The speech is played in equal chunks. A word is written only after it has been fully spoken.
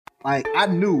like I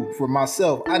knew for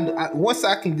myself, once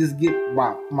I can just get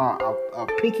my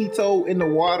pinky toe in the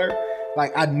water,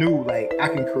 like I knew like I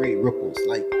can create ripples.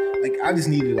 Like I just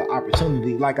needed an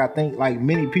opportunity. Like I think like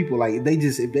many people, like they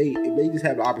just if they just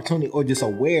have the opportunity or just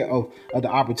aware of the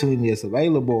opportunity that's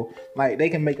available, like they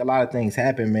can make a lot of things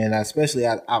happen, man. Especially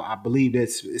I believe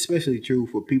that's especially true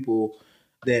for people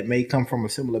that may come from a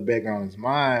similar background as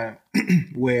mine,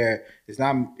 where it's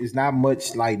not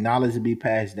much like knowledge to be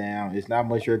passed down. It's not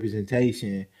much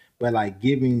representation, but like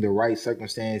giving the right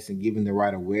circumstance and giving the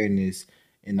right awareness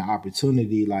and the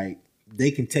opportunity, like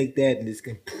they can take that and it's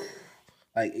can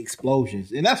like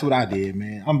explosions. And that's what I did,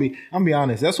 man. I'm be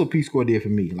honest. That's what Peace Corps did for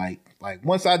me. Like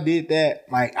once I did that,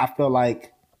 like I felt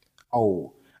like,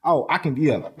 oh, I can,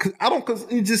 yeah. Cause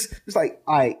it's like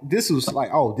this was like,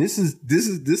 oh, this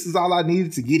is all I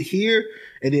needed to get here,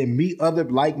 and then meet other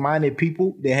like-minded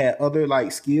people that had other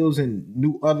like skills and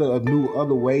knew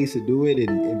other ways to do it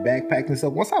and backpack and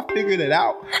stuff. Once I figured it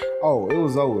out, oh, it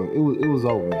was over. It was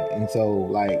over. And so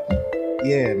like,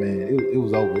 yeah, man, it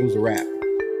was over. It was a wrap.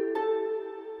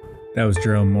 That was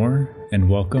Jerome Moore, and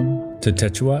welcome to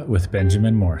Tetua with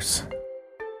Benjamin Morse.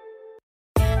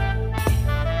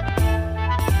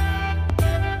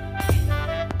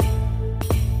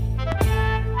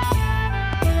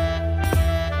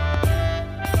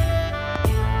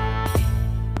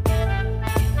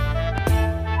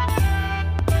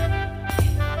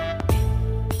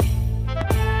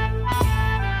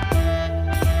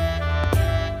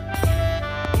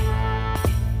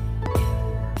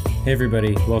 Hey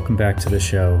everybody, welcome back to the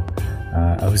show.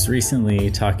 I was recently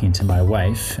talking to my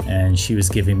wife and she was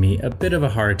giving me a bit of a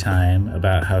hard time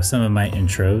about how some of my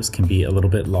intros can be a little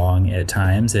bit long at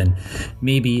times and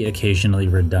maybe occasionally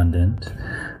redundant.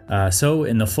 So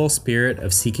in the full spirit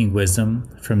of seeking wisdom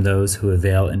from those who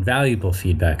avail invaluable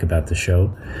feedback about the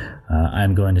show,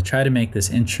 I'm going to try to make this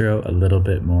intro a little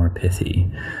bit more pithy.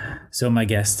 So my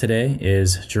guest today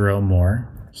is Jerome Moore.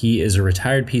 He is a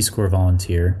retired Peace Corps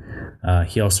volunteer.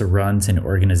 He also runs an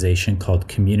organization called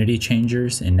Community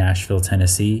Changers in Nashville,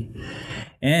 Tennessee.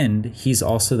 And he's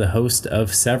also the host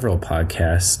of several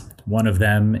podcasts. One of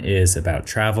them is about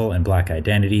travel and Black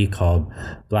identity called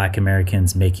Black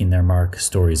Americans Making Their Mark,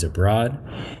 Stories Abroad.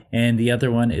 And the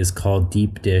other one is called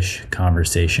Deep Dish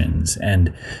Conversations.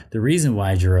 And the reason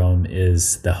why Jerome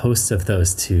is the host of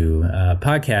those two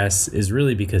podcasts is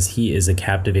really because he is a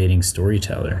captivating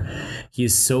storyteller. He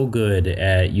is so good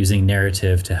at using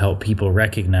narrative to help people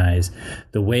recognize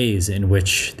the ways in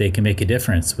which they can make a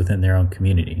difference within their own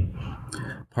community.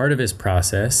 Part of his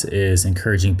process is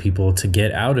encouraging people to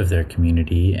get out of their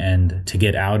community and to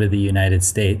get out of the United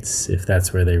States, if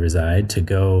that's where they reside, to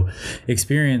go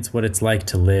experience what it's like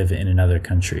to live in another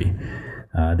country.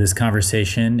 This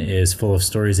conversation is full of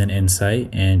stories and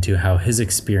insight into how his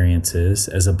experiences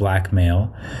as a Black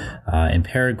male in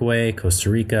Paraguay, Costa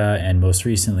Rica, and most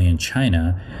recently in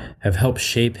China have helped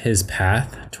shape his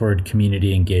path toward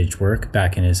community-engaged work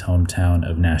back in his hometown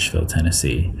of Nashville,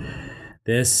 Tennessee.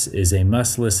 This is a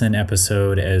must-listen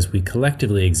episode as we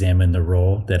collectively examine the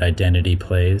role that identity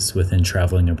plays within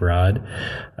traveling abroad,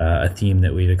 a theme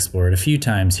that we've explored a few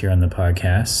times here on the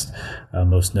podcast,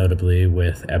 most notably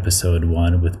with episode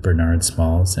 1 with Bernard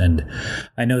Smalls. And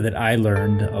I know that I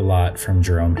learned a lot from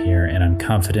Jerome here, and I'm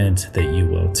confident that you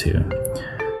will too.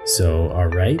 So, all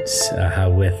right,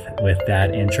 with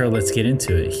that intro, let's get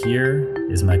into it.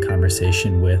 Here is my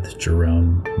conversation with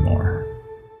Jerome Moore.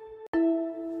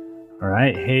 All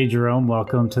right. Hey, Jerome,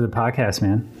 welcome to the podcast,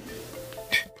 man.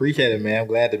 Appreciate it, man. I'm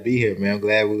glad to be here, man. I'm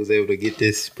glad we was able to get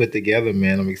this put together,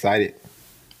 man. I'm excited.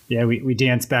 Yeah, we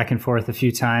danced back and forth a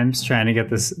few times trying to get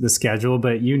the schedule,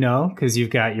 but you know, because you've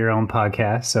got your own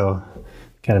podcast, so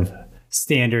kind of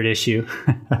standard issue.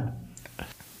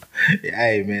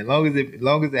 Hey, man, long as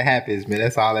it happens, man,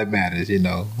 that's all that matters, you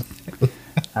know.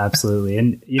 Absolutely.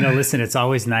 And, you know, listen, it's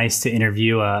always nice to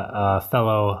interview a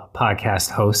fellow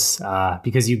podcast host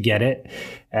because you get it.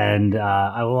 And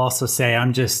I will also say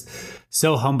I'm just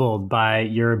so humbled by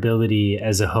your ability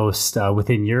as a host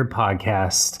within your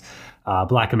podcast,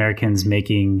 Black Americans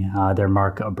Making Their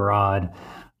Mark Abroad,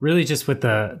 really just with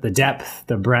the depth,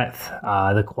 the breadth,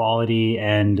 the quality,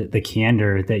 and the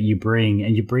candor that you bring.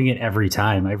 And you bring it every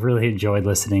time. I've really enjoyed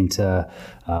listening to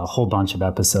a whole bunch of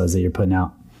episodes that you're putting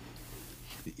out.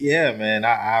 Yeah, man,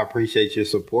 I appreciate your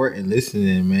support and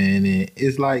listening, man. And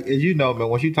it's like, as you know, man,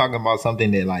 once you're talking about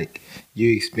something that like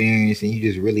you experience and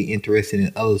you're just really interested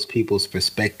in other people's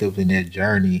perspective and their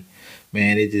journey,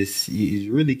 man,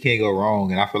 you really can't go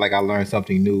wrong. And I feel like I learned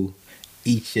something new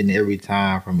each and every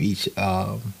time from each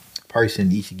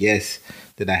person, each guest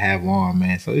that I have on,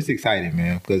 man. So it's exciting,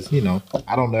 man, because, you know,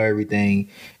 I don't know everything,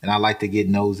 and I like to get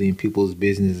nosy in people's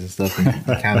business and stuff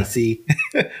and kind of see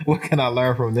what can I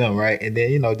learn from them, right? And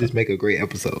then, you know, just make a great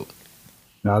episode.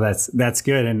 No, that's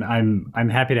good, and I'm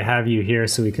happy to have you here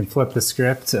so we can flip the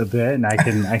script a bit, and I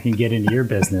can get into your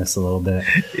business a little bit.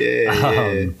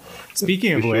 Yeah.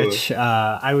 Speaking of which,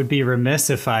 I would be remiss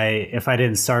if I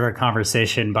didn't start our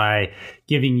conversation by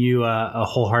giving you a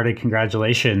wholehearted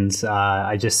congratulations.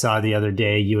 I just saw the other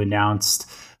day you announced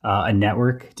a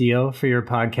network deal for your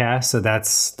podcast, so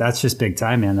that's just big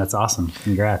time, man. That's awesome.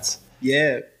 Congrats.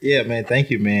 Yeah, man. Thank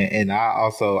you, man. And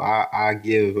I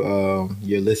give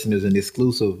your listeners an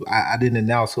exclusive. I didn't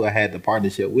announce who I had the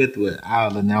partnership with, but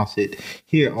I'll announce it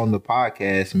here on the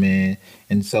podcast, man.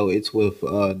 And so it's with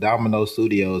Domino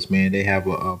Studios, man. They have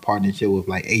a partnership with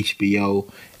like HBO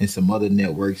and some other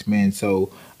networks, man.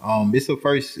 So it's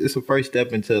a first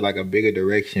step into like a bigger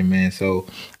direction, man. So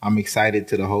I'm excited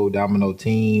to the whole Domino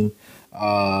team.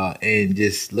 And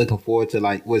just looking forward to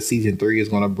like what season 3 is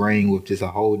going to bring with just a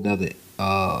whole nother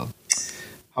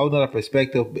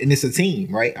perspective. And it's a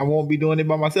team, right? I won't be doing it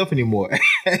by myself anymore.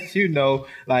 As you know,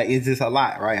 like it's just a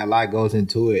lot, right? A lot goes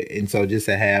into it. And so just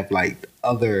to have like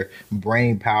other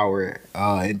brain power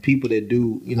and people that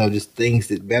do, you know, just things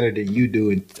that better than you do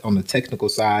and on the technical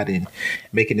side and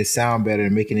making it sound better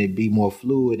and making it be more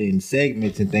fluid in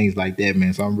segments and things like that,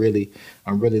 man. So I'm really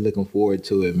looking forward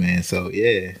to it, man. So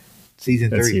yeah.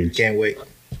 Season 3, can't wait.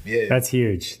 Yeah, that's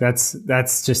huge. That's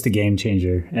just a game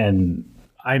changer, and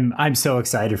I'm so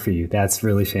excited for you. That's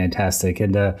really fantastic.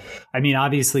 And I mean,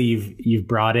 obviously you've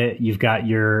brought it. You've got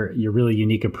your really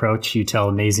unique approach. You tell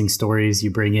amazing stories.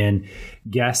 You bring in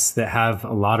guests that have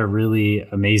a lot of really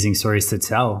amazing stories to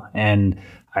tell. And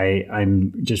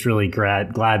I'm just really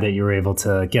glad that you were able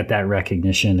to get that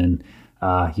recognition,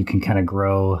 and you can kind of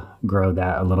grow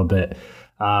that a little bit.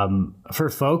 For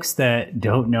folks that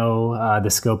don't know the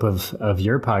scope of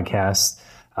your podcast,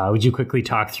 would you quickly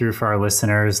talk through for our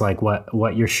listeners like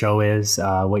what your show is,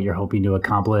 what you're hoping to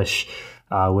accomplish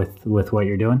with what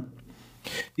you're doing?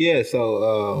 Yeah,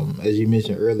 so as you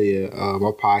mentioned earlier,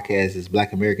 my podcast is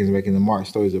Black Americans Making the Mark,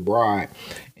 Stories Abroad.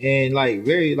 And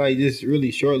just really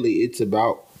shortly, it's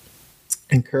about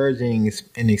encouraging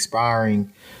and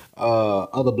inspiring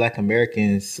other Black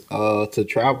Americans to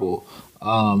travel.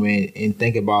 And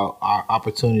think about our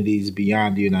opportunities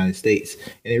beyond the United States.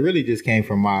 And it really just came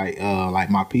from my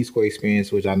my Peace Corps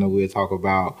experience, which I know we'll talk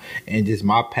about, and just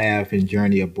my path and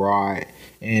journey abroad,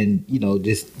 and, you know,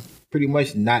 just pretty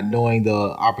much not knowing the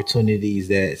opportunities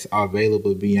that are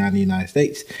available beyond the United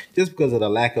States just because of the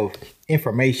lack of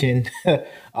information that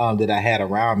I had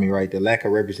around me, right? The lack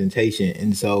of representation.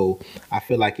 And so I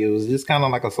feel like it was just kind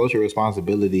of like a social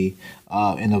responsibility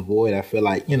in a void. I feel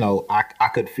like, you know, I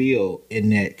could feel in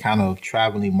that kind of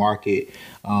traveling market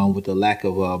with the lack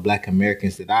of Black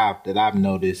Americans that I've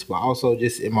noticed, but also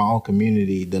just in my own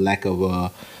community, the lack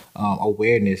of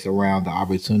awareness around the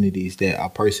opportunities that a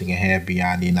person can have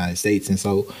beyond the United States. And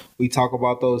so we talk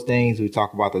about those things. We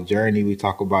talk about the journey. We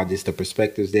talk about just the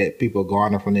perspectives that people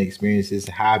garner from their experiences,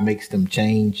 how it makes them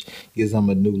change, gives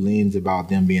them a new lens about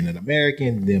them being an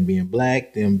American, them being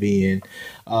Black, them being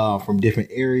from different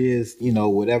areas, you know,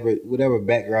 whatever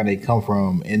background they come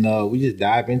from. And we just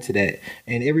dive into that.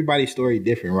 And everybody's story is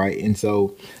different, right? And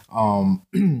so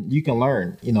you can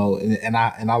learn, you know, and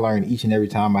I learn each and every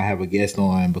time I have a guest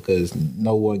on, because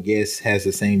no one guest has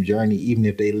the same journey, even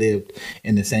if they lived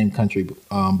in the same country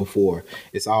before.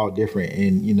 It's all different.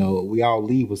 And, you know, we all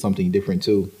leave with something different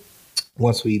too.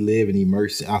 Once we live and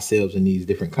immerse ourselves in these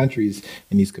different countries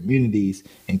and these communities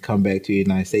and come back to the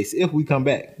United States, if we come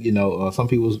back, you know, some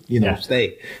people, you know,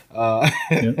 stay,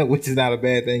 which is not a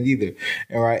bad thing either.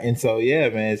 All right. And so, yeah,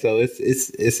 man, so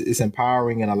it's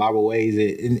empowering in a lot of ways.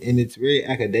 And it's very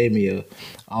academia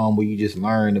where you just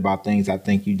learn about things I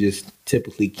think you just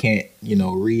typically can't, you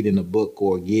know, read in a book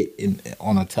or get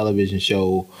on a television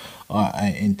show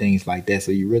and things like that.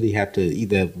 So you really have to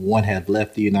either one have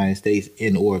left the United States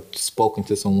or spoken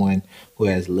to someone who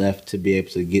has left to be able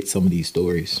to get some of these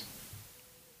stories.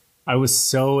 I was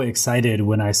so excited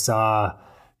when I saw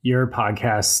your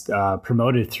podcast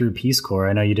promoted through Peace Corps.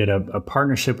 I know you did a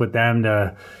partnership with them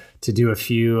to do a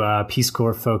few Peace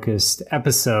Corps focused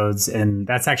episodes. And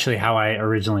that's actually how I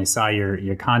originally saw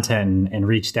your content and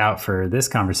reached out for this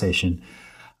conversation.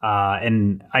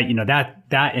 And I, you know,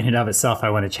 that in and of itself,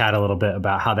 I want to chat a little bit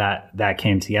about how that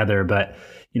came together. But,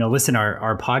 you know, listen,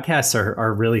 our podcasts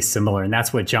are really similar, and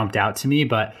that's what jumped out to me.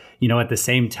 But, you know, at the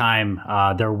same time,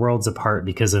 they're worlds apart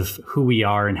because of who we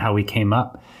are and how we came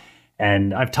up.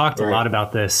 And I've talked a lot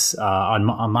about this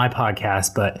on my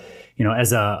podcast, but, you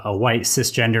as a white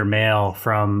cisgender male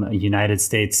from a United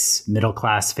States middle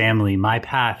class family, my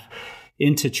path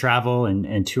into travel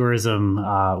and tourism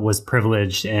was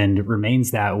privileged and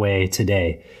remains that way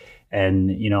today.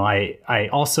 And, I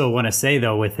also want to say,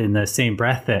 though, within the same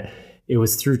breath, that it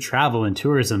was through travel and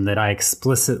tourism that I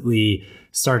explicitly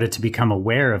started to become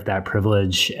aware of that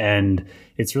privilege. And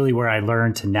it's really where I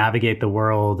learned to navigate the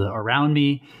world around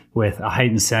me with a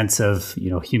heightened sense of,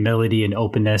 humility and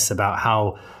openness about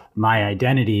how my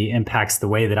identity impacts the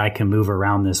way that I can move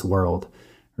around this world.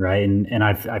 Right. And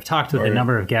I've talked with a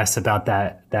number of guests about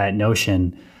that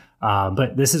notion.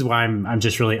 But this is why I'm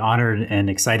just really honored and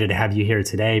excited to have you here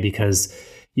today, because,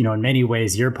 in many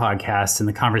ways, your podcast and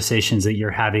the conversations that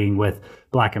you're having with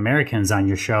Black Americans on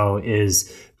your show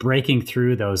is breaking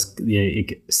through those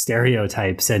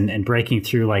stereotypes and breaking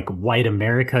through like white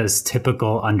America's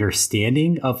typical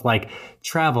understanding of like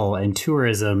travel and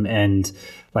tourism and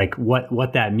like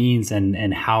what that means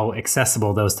and how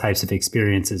accessible those types of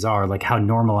experiences are, like how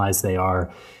normalized they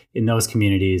are in those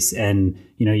communities. And,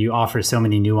 you offer so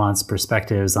many nuanced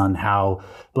perspectives on how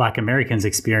Black Americans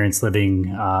experience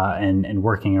living and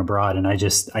working abroad. And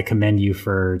I commend you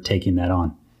for taking that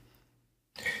on.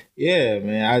 Yeah,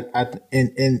 man.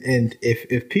 And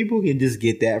if people can just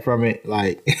get that from it,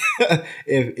 like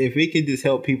if it can just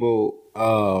help people,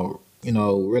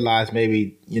 realize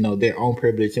maybe, their own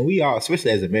privilege. And we all,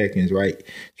 especially as Americans, right,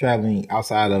 traveling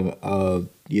outside of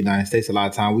the United States, a lot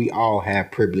of time, we all have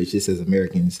privilege just as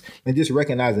Americans. And just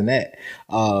recognizing that,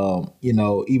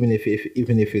 even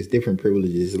if it's different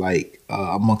privileges, like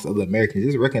amongst other Americans,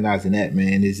 just recognizing that,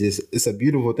 man, it's a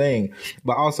beautiful thing.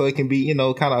 But also it can be,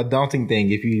 kind of a daunting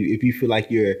thing if you feel like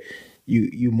you're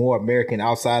more American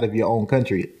outside of your own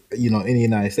country, in the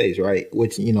United States, right?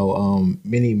 Which,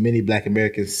 many Black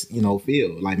Americans,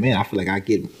 feel like, man, I feel like I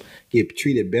get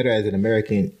treated better as an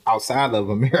American outside of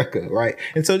America, right?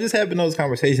 And so just having those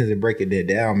conversations and breaking that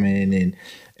down, man, and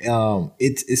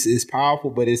it's powerful,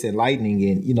 but it's enlightening,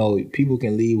 and people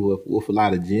can leave with a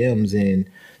lot of gems. And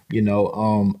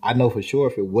I know for sure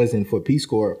if it wasn't for Peace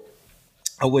Corps,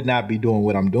 I would not be doing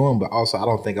what I'm doing. But also, I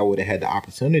don't think I would have had the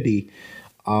opportunity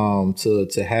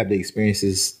to have the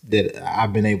experiences that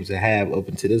I've been able to have up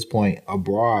until this point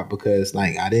abroad, because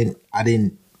like I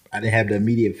didn't have the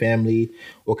immediate family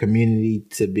or community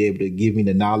to be able to give me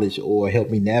the knowledge or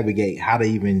help me navigate how to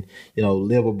even,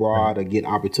 live abroad or get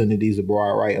opportunities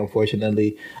abroad. Right.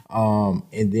 Unfortunately. And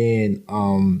then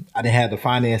I didn't have the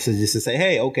finances just to say,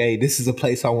 hey, okay, this is a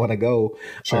place I want to go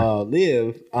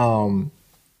live.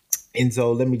 And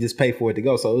so let me just pay for it to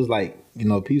go. So it was like,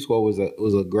 Peace Corps was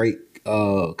a great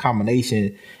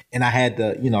combination. And I had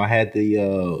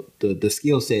the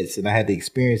skill sets and I had the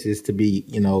experiences to be,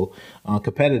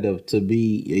 competitive, to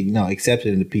be,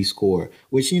 accepted in the Peace Corps,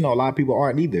 which, a lot of people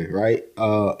aren't either. Right.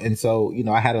 And so,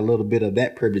 I had a little bit of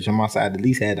that privilege on my side, at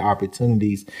least had the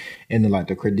opportunities and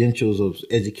the credentials of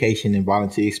education and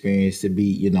volunteer experience to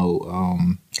be,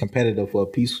 competitive for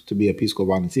to be a Peace Corps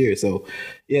volunteer. So,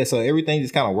 yeah, so everything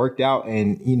just kind of worked out.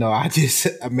 And, I just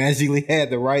magically had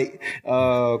the right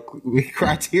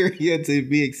criteria to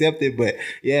be accepted. But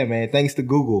yeah, man, thanks to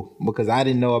Google, because I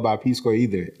didn't know about Peace Corps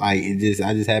either. Like I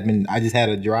just had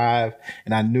a drive,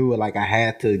 and I knew like I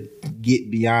had to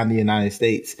get beyond the United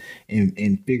States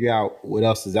and figure out what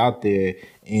else is out there.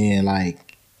 And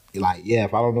yeah,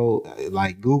 if I don't know,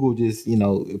 like Google just,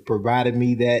 provided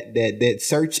me that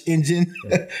search engine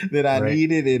that I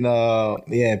needed.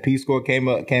 And Peace Corps came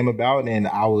about, and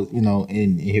I was,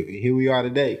 and here we are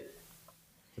today.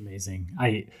 Amazing.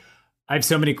 I have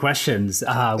so many questions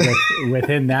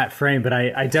within that frame, but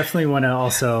I definitely want to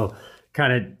also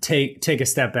kind of take a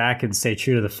step back and stay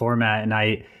true to the format. And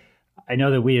I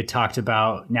know that we had talked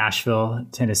about Nashville,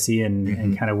 Tennessee,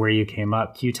 and kind of where you came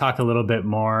up. Can you talk a little bit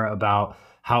more about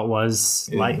how it was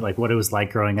like what it was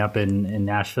like growing up in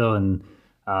Nashville and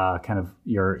kind of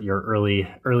your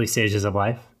early stages of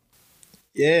life?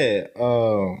 Yeah.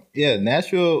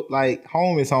 Nashville, like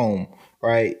home is home,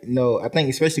 right? I think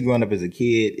especially growing up as a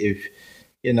kid, if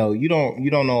you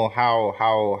don't know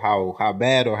how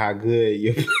bad or how good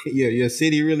your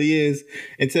city really is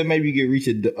until maybe you reach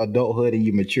adulthood and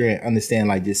you mature and understand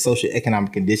like just social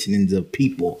economic conditionings of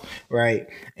people, right?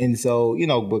 And so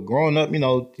but growing up,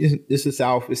 this is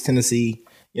South, it's Tennessee,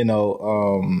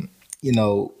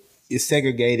 it's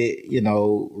segregated,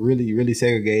 really, really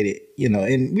segregated,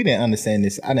 and we didn't understand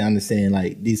this. I didn't understand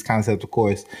like these concepts, of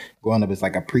course, growing up as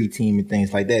like a preteen and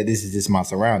things like that. This is just my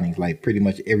surroundings. Like pretty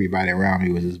much everybody around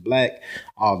me was just Black,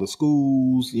 all the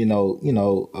schools,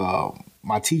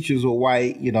 my teachers were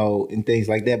white, and things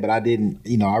like that. But I didn't,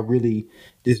 I really,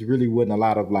 just really wasn't a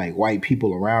lot of like white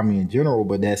people around me in general.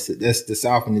 But that's the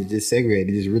South, and it's just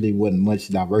segregated. It just really wasn't much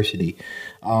diversity,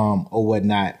 or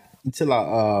whatnot. Until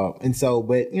and so,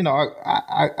 but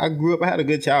I grew up. I had a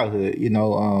good childhood.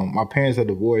 My parents are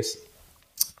divorced.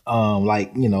 Probably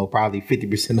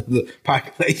 50% of the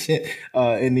population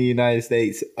in the United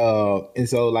States. And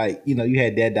so you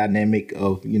had that dynamic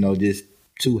of, just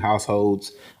two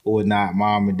households or whatnot,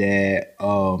 mom and dad,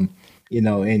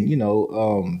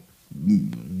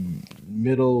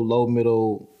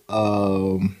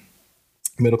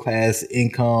 middle class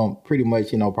income, pretty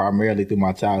much, primarily through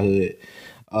my childhood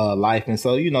life. And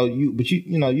so, you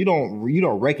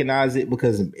don't recognize it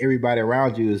because everybody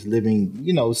around you is living,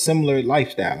 similar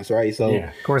lifestyles, right? So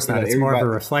yeah, of course not. It's more of a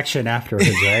reflection afterwards,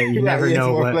 right? You never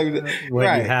know what you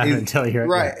have until you're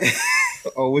right.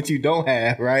 Or what you don't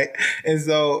have, right? And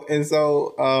so it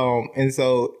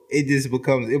just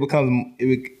becomes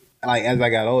like, as I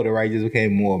got older, right, it just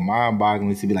became more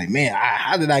mind-boggling to be like, man,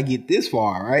 how did I get this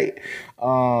far, right?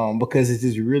 Because it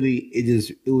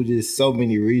was just so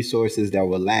many resources that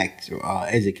were lacked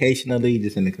educationally,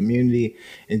 just in the community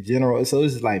in general. So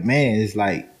it's just like, man, it's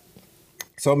like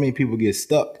so many people get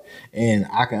stuck, and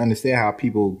I can understand how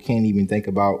people can't even think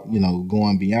about,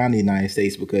 going beyond the United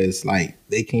States because like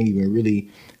they can't even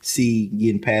really see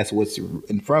getting past what's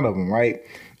in front of them, right?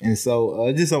 And so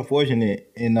it's just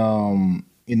unfortunate, and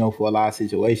for a lot of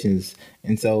situations.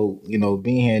 And so,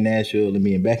 being here in Nashville and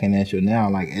being back in Nashville now,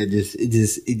 like it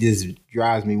just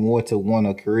drives me more to want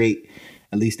to create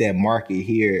at least that market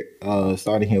here,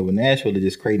 starting here with Nashville, to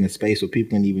just creating a space where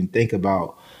people can even think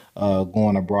about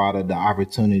going abroad, or the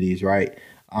opportunities, right?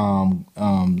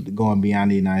 Going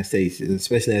beyond the United States,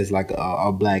 especially as like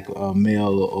a black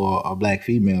male or a black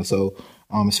female. So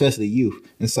especially youth.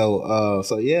 And so,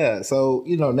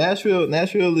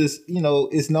 Nashville is,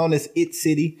 it's known as It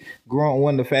City,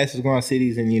 one of the fastest growing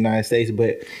cities in the United States.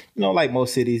 But, like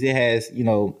most cities, it has,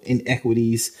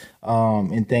 inequities,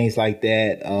 and things like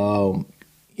that.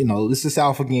 It's the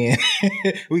South again.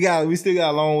 we still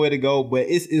got a long way to go, but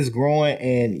it's growing.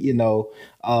 And,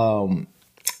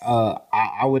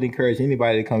 I would encourage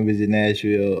anybody to come visit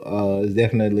Nashville. It's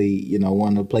definitely,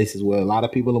 one of the places where a lot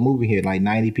of people are moving here, like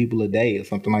 90 people a day or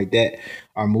something like that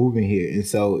are moving here. And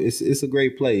so it's a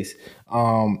great place.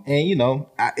 It's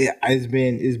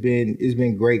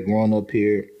been great growing up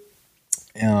here.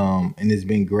 And it's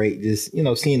been great just,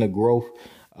 seeing the growth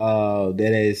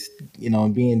that is,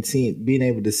 being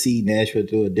able to see Nashville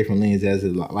through a different lens as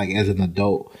an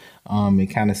adult,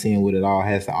 and kind of seeing what it all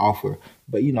has to offer.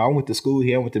 But, I went to school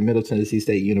here. I went to Middle Tennessee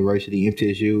State University,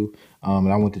 MTSU,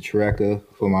 and I went to Treka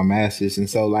for my master's. And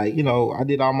so, I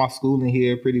did all my schooling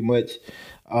here pretty much.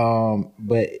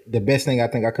 But the best thing I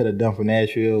think I could have done for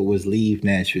Nashville was leave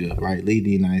Nashville, right? Leave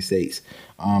the United States.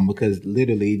 Because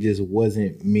literally it just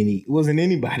wasn't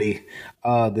anybody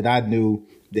that I knew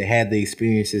that had the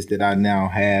experiences that I now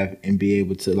have, and be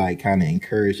able to kind of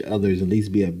encourage others, at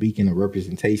least be a beacon of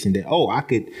representation that,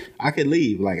 I could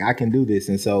leave, I can do this.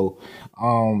 And so,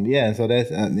 and so that's,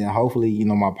 hopefully,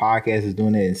 my podcast is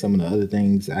doing it, and some of the other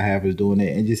things I have is doing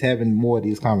it, and just having more of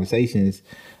these conversations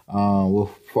with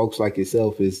folks like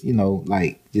yourself is,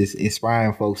 just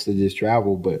inspiring folks to just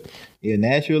travel. But yeah,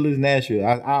 Nashville is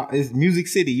Nashville. It's Music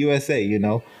City, USA, It's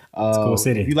a cool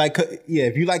city. If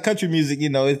you like country music,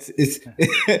 it's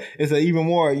it's an even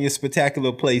more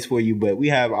spectacular place for you. But we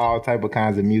have all type of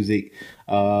kinds of music,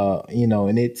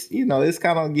 and it's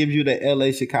kind of gives you the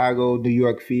LA, Chicago, New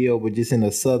York feel, but just in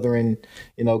a southern,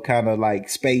 kind of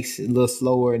space, a little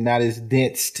slower, not as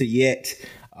dense to yet.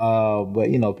 But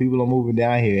people are moving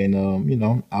down here, and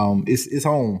it's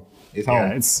home. It's home.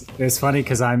 Yeah, it's funny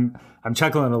because I'm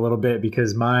chuckling a little bit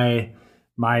because my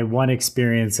one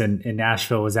experience in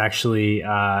Nashville was actually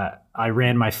I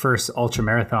ran my first ultra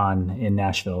marathon in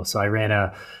Nashville. So I ran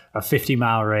a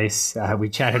 50-mile race. We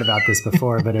chatted about this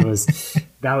before, but it was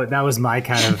that was my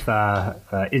kind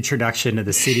of introduction to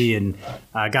the city, and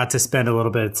I got to spend a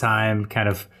little bit of time kind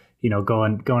of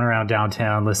going around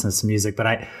downtown, listening to some music. But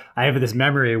I have this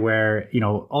memory where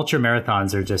ultra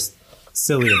marathons are just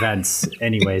silly events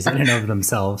anyways in and of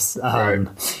themselves. Right.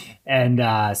 And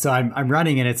so I'm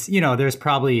running, and it's, there's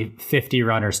probably 50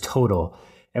 runners total.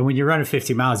 And when you're running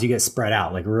 50 miles, you get spread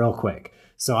out real quick.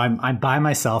 So I'm by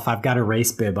myself. I've got a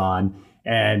race bib on,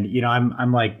 and,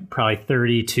 I'm probably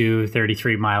 32,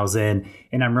 33 miles in,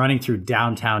 and I'm running through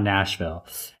downtown Nashville.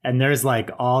 And there's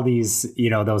all these,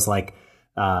 those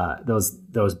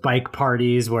those bike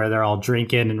parties where they're all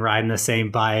drinking and riding the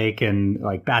same bike, and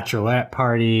like bachelorette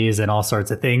parties and all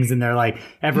sorts of things. And they're like,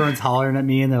 everyone's hollering at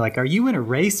me and they're like, "Are you in a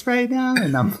race right now?"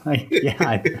 And I'm like, "Yeah,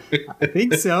 I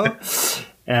think so."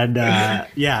 And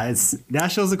it's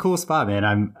Nashville's a cool spot,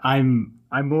 man. I'm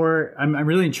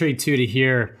really intrigued too to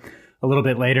hear a little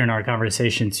bit later in our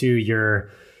conversation too your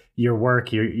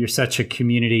work. You're such a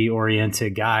community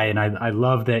oriented guy, and I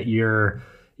love that you're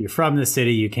from the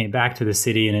city. You came back to the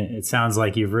city, and it sounds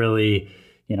like you've really,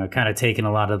 kind of taken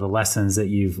a lot of the lessons that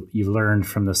you've learned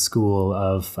from the school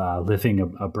of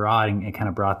living abroad and kind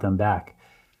of brought them back.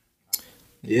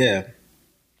 Yeah,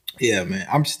 man.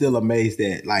 I'm still amazed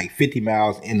that like 50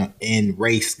 miles in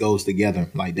race goes together.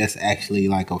 Like that's actually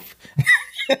like a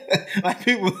like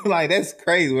people like that's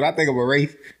crazy. When I think of a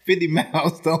race, 50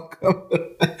 miles don't come.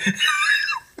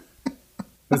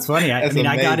 That's funny.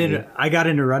 I got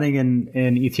into running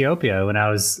in Ethiopia when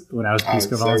I was Peace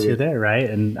Corps volunteer there, right?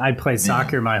 And I played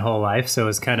soccer my whole life, so it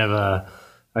was kind of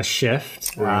a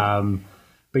shift. Right.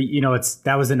 But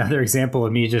that was another example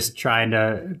of me just trying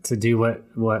to do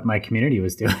what my community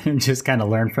was doing and just kind of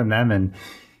learn from them. And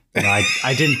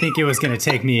I didn't think it was going to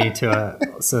take me to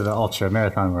the ultra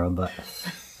marathon world, but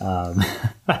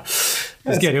it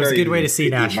was good. It was a good way to see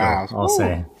Nashville, I'll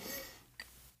say.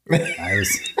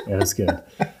 It was good.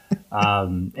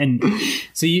 And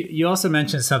so you also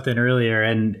mentioned something earlier,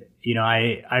 and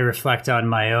I reflect on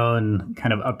my own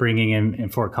kind of upbringing in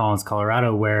Fort Collins,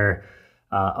 Colorado, where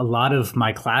a lot of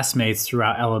my classmates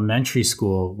throughout elementary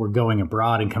school were going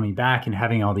abroad and coming back and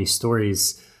having all these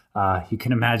stories. You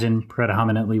can imagine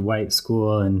predominantly white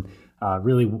school and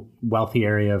really wealthy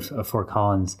area of Fort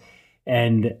Collins.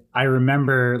 And I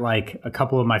remember like a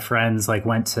couple of my friends like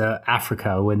went to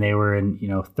Africa when they were in,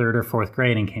 third or fourth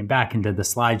grade and came back and did the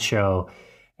slideshow.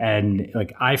 And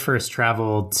like I first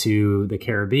traveled to the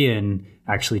Caribbean,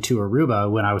 actually to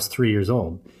Aruba when I was 3 years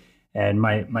old. And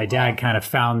my dad kind of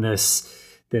found this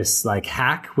like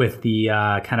hack with the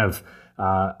kind of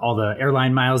all the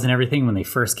airline miles and everything when they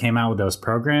first came out with those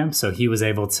programs. So he was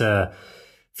able to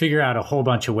figure out a whole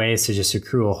bunch of ways to just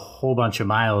accrue a whole bunch of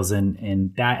miles.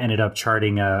 And that ended up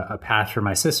charting a path for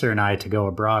my sister and I to go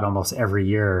abroad almost every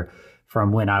year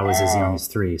from when I was as young as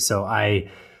 3. So I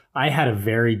had a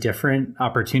very different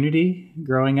opportunity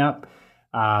growing up.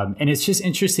 And it's just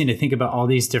interesting to think about all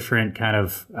these different kind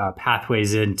of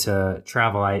pathways into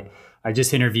travel. I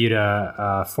just interviewed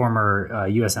a former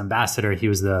U.S. ambassador. He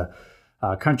was the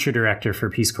country director for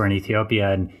Peace Corps in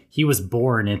Ethiopia, and he was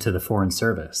born into the foreign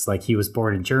service. Like he was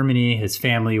born in Germany. His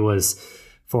family was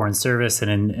foreign service,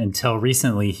 and until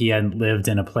recently, he hadn't lived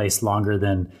in a place longer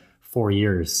than 4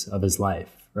 years of his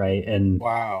life. Right, and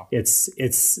wow,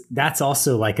 that's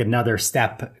also like another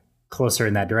step closer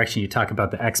in that direction. You talk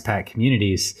about the expat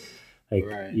communities, like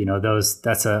right.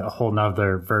 That's a whole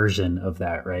nother version of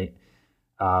that, right?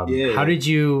 How did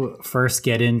you first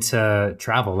get into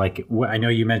travel? Like, I know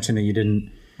you mentioned that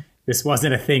this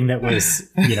wasn't a thing that was,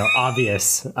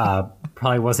 obvious.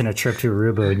 Probably wasn't a trip to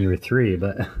Aruba when you were 3,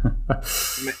 but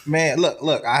man,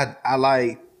 look,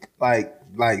 I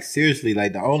like seriously,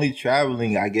 like the only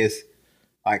traveling, I guess,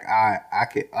 like I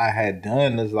had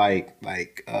done is my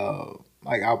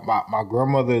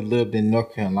grandmother lived in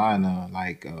North Carolina,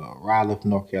 like Raleigh,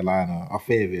 North Carolina, or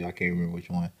Fayetteville, I can't remember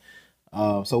which one.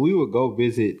 So we would go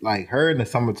visit like her in the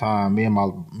summertime. Me and my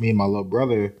little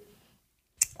brother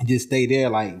just stay there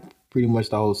like pretty much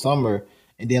the whole summer.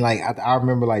 And then like I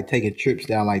remember like taking trips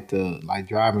down like to like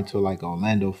driving to like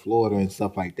Orlando, Florida and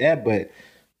stuff like that. But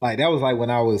like that was like when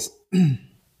I was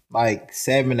like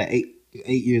 7 to 8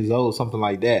 years old, something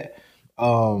like that.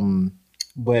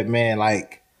 But man,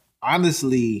 like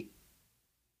honestly,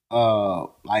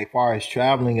 like far as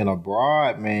traveling and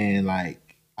abroad, man,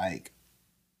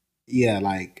 yeah,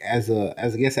 like as an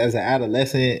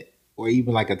adolescent or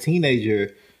even like a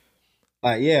teenager,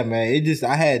 like yeah, man, it just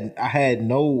I had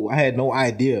no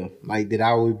idea like that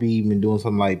I would be even doing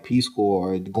something like Peace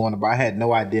Corps or going about. I had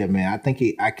no idea, man.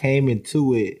 I came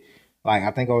into it like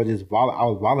I think I was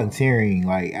volunteering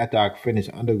like after I finished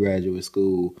undergraduate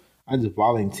school. I was just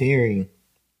volunteering,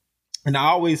 and I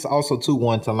always also too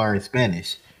wanted to learn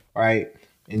Spanish, right?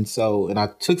 And I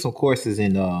took some courses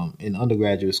in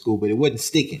undergraduate school, but it wasn't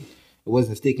sticking.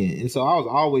 And so I was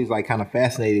always like kind of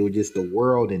fascinated with just the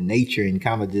world and nature, and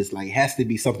kind of just like has to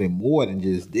be something more than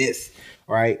just this,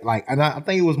 right? Like, and I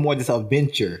think it was more just a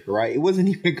venture, right? It wasn't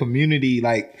even community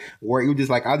like work. It was just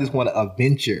like I just want a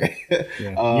venture.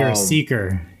 Yeah. You're a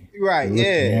seeker. Right.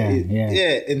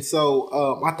 Yeah. And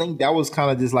so I think that was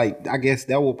kind of just like, I guess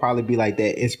that will probably be like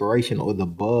that inspiration or the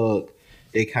bug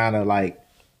that kind of like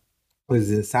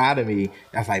was inside of me.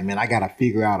 That's like, man, I gotta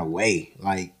figure out a way,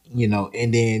 like, you know.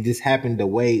 And then just happened the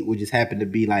way, which just happened to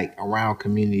be like around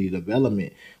community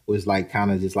development, was like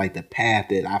kind of just like the path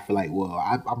that I feel like, well,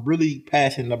 I'm really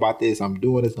passionate about this. I'm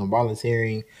doing this. I'm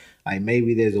volunteering. Like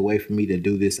maybe there's a way for me to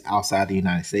do this outside the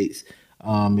United States.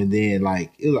 And then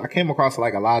like I came across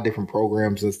like a lot of different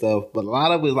programs and stuff, but a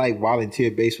lot of it was like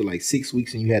volunteer based for like 6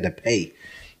 weeks, and you had to pay,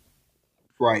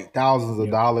 right, thousands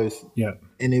of dollars. Yeah,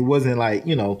 and it wasn't like,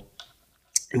 you know,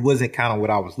 it wasn't kind of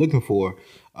what I was looking for,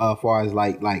 as far as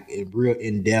like a real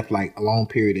in depth, like a long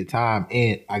period of time.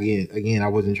 And again, I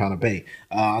wasn't trying to pay.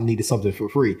 I needed something for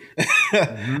free.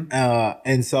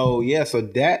 And so yeah, so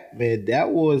that, man,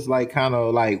 that was like kind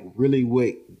of like really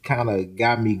what kind of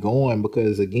got me going,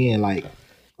 because again, like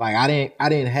I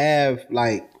didn't have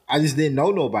like, I just didn't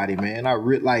know nobody, man.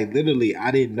 Like literally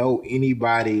I didn't know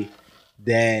anybody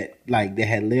that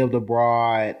had lived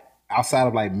abroad outside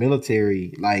of like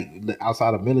military, nobody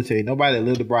that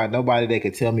lived abroad, nobody that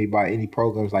could tell me about any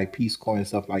programs like Peace Corps and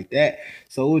stuff like that.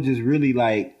 So it was just really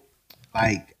like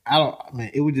I don't,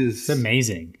 man, it was just, it's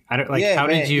amazing. I don't like, yeah, how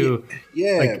man, did you,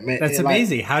 yeah, like, man, that's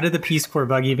amazing. Like, how did the Peace Corps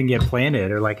bug even get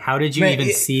planted? Or like, how did you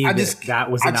even see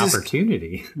that was an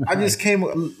opportunity? I just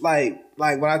came like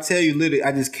when I tell you, literally,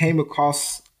 I just came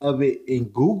across of it in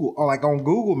Google, or like on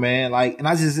Google, man. Like, and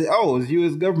I just said, oh, it's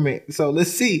U.S. government, so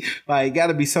let's see. Like, got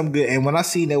to be some good. And when I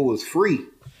seen that it was free,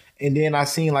 and then I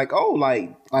seen like, oh, like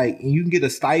you can get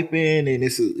a stipend, and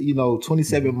it's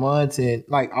 27 months, and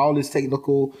like all this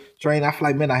technical training. I feel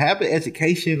like, man, I have the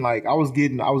education. Like I was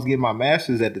getting my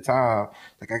master's at the time.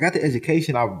 Like I got the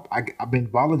education. I've been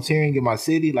volunteering in my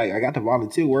city. Like I got the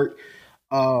volunteer work.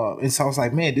 And so I was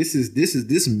like, man,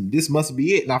 this must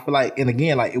be it. And I feel like, and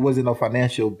again, like it wasn't no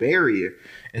financial barrier.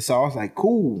 And so I was like,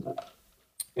 cool.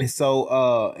 And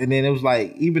so, and then it was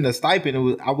like, even the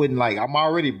stipend, I'm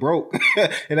already broke.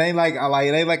 It ain't like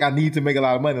I need to make a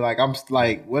lot of money. Like I'm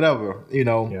like, whatever,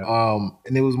 Yeah.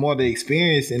 And it was more the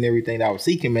experience and everything that I was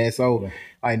seeking, man. So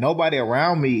like nobody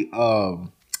around me,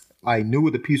 like knew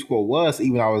what the Peace Corps was.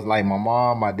 Even I was like my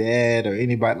mom, my dad, or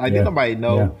anybody. Like didn't nobody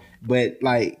know. Yeah. But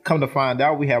like, come to find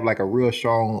out, we have like a real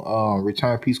strong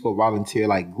return Peace Corps volunteer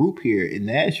like group here in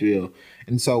Nashville.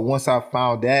 And so once I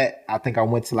found that, I think I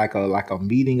went to like a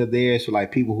meeting of theirs for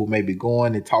like people who may be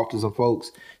going and talk to some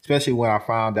folks. Especially when I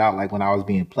found out, like when I was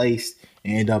being placed,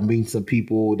 and ended up meeting some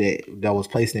people that was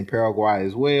placed in Paraguay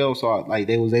as well. So like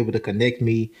they was able to connect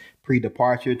me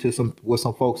pre-departure to with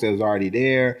some folks that was already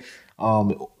there.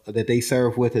 That they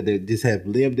serve with, or that just have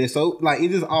lived there. So like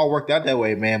it just all worked out that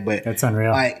way, man. But that's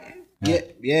unreal. Like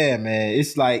yeah, man.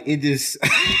 It's like it just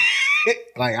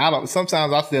like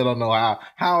sometimes I still don't know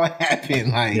how it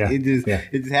happened. Like it just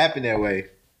happened that way.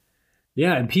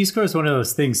 Yeah, and Peace Corps is one of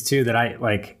those things too that I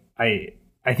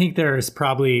think there's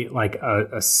probably like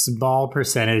a small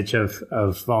percentage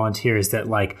of volunteers that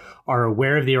like are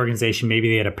aware of the organization. Maybe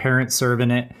they had a parent serve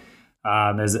in it.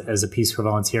 As a Peace Corps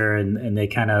volunteer, and they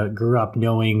kind of grew up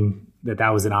knowing that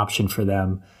was an option for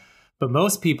them. But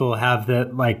most people have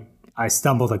that, like, I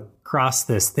stumbled across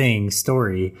this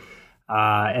story.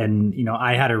 And,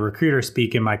 I had a recruiter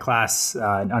speak in my class,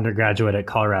 an undergraduate at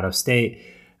Colorado State.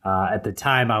 At the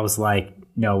time, I was like,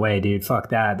 no way, dude, fuck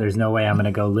that. There's no way I'm going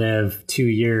to go live 2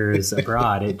 years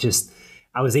abroad.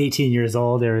 I was 18 years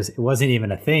old. It wasn't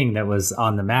even a thing that was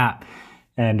on the map.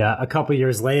 And a couple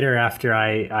years later, after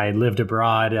I lived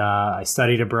abroad, I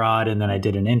studied abroad, and then I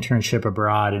did an internship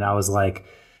abroad. And I was like,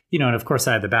 and of course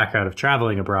I had the background of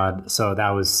traveling abroad. So that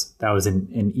was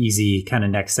an easy kind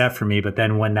of next step for me. But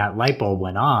then when that light bulb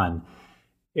went on,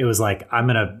 it was like, I'm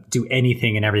going to do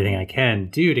anything and everything I can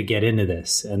do to get into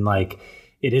this. And like,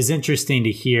 it is interesting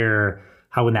to hear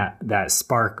how when that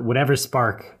spark, whatever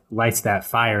spark lights that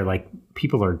fire, like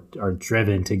people are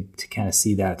driven to kind of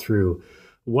see that through.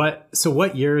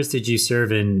 What years did you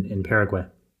serve in Paraguay?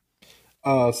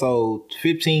 So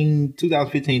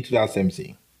 2015,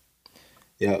 2017.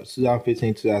 Yeah,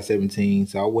 2015, 2017.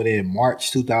 So I went in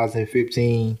March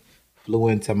 2015, flew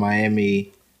into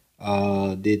Miami,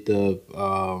 did the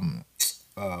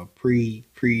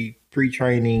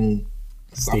pre-training.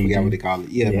 Staging. I forgot what they call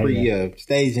it.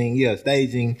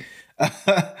 Staging.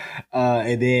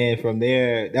 And then from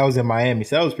there, that was in Miami.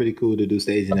 So that was pretty cool to do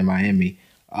staging in Miami.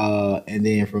 And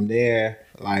then from there,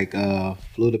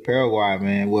 flew to Paraguay,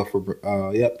 man. Well,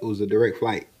 it was a direct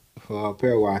flight for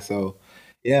Paraguay. So,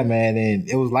 yeah, man, and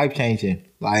it was life changing.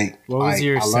 Like, what was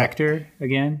your sector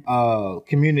again?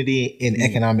 Community and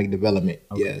Economic Development.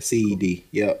 Okay. Yeah, CED. Cool.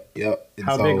 Yep. And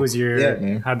how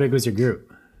big was your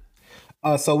group?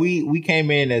 So we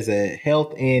came in as a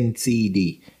health and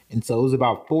CED, and so it was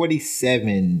about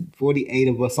 48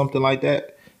 of us, something like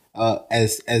that.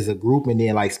 as a group, and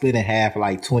then like split in half,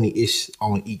 like 20-ish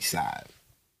on each side.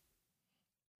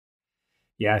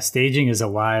 Yeah, staging is a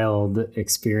wild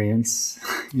experience.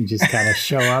 You just kind of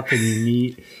show up and you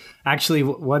meet. Actually,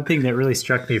 one thing that really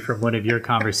struck me from one of your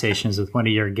conversations with one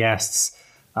of your guests,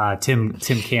 Tim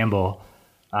Campbell,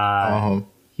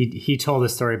 he told a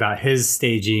story about his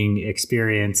staging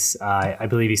experience. I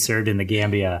believe he served in the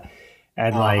Gambia,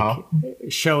 and like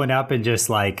showing up and just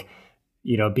like,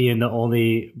 you know, being the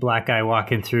only black guy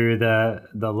walking through the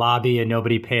lobby and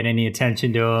nobody paying any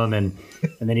attention to him. And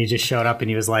then he just showed up and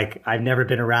he was like, I've never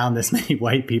been around this many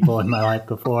white people in my life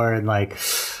before. And like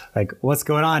what's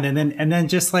going on? And then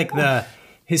just like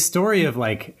his story of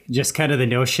like, just kind of the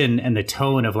notion and the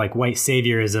tone of like white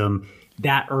saviorism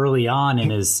that early on in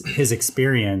his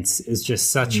experience is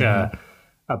just such a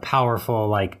powerful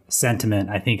like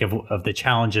sentiment, I think, of the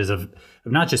challenges of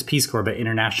not just Peace Corps, but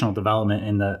international development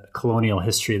in the colonial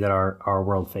history that our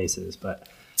world faces. But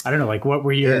I don't know, like, what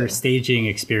were your staging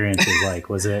experiences like?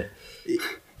 Was it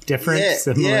different?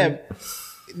 Similar? Yeah.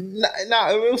 No,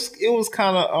 it was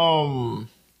kind of,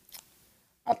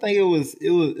 I think it was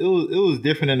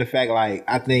different in the fact, like,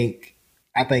 I think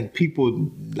people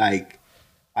like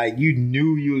you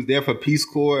knew you was there for Peace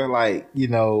Corps, like, you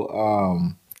know,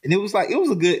 and it was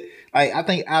a good, like, I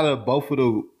think out of both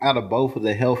of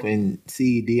the health and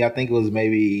CED, I think it was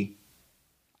maybe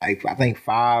like, I think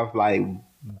 5 like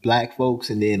black folks,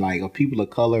 and then like of people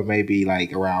of color, maybe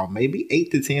like around maybe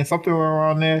 8 to 10, something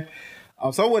around there.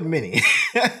 So it wasn't many,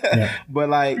 but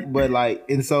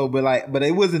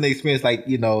it was an experience, like,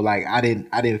 you know, like I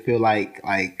didn't feel like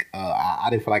I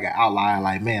didn't feel like an outlier,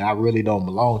 like, man, I really don't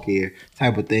belong here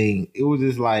type of thing. It was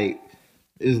just like,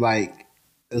 it's like,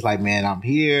 man, I'm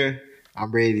here. I'm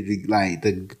ready to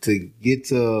get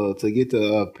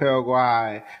to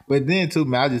Paraguay. But then too,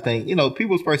 man, I just think, you know,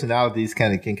 people's personalities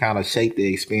can kind of shape the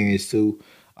experience too.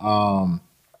 Some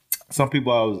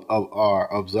people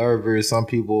are observers. Some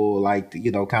people like to,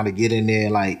 you know, kind of get in there,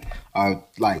 like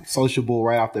sociable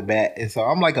right off the bat. And so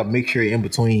I'm like a mixture in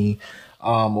between,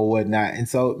 or whatnot. And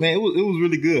so, man, it was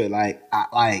really good. Like,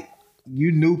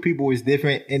 you knew people was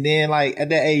different, and then like at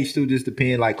that age too, just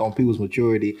depend like on people's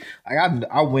maturity. Like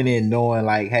I went in knowing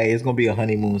like, hey, it's gonna be a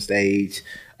honeymoon stage.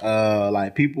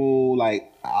 Like people,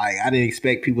 like I didn't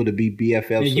expect people to be BFFs.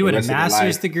 Yeah, you had a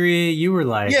master's degree. You were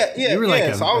like,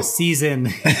 a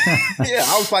seasoned. Yeah,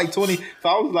 I was like 20. So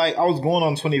I was going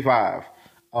on 25.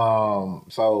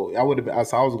 So I would have been.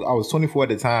 So I was 24 at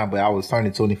the time, but I was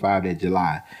turning 25 that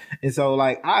July. And so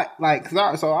I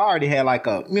already had like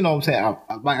a, you know what I'm saying,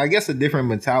 I guess a different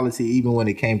mentality, even when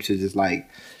it came to just like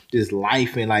just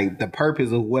life and like the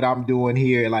purpose of what I'm doing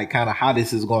here, and like kind of how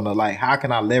this is gonna, like, how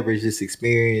can I leverage this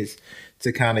experience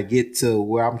to kind of get to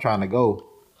where I'm trying to go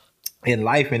in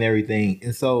life and everything.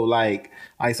 And so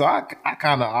so I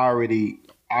kind of already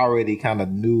kind of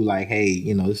knew, like, hey,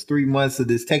 you know, it's 3 months of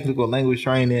this technical language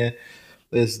training.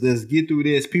 Let's get through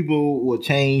this. People will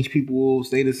change. People will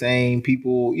stay the same.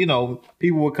 People, you know,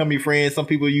 people will come be friends. Some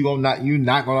people you're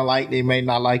not gonna like. They may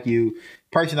not like you.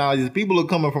 Personalities. People are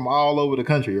coming from all over the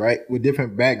country, right, with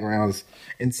different backgrounds.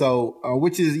 And so,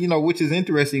 which is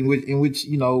interesting. Which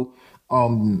you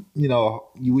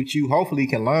hopefully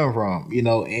can learn from. You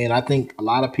know, and I think a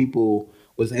lot of people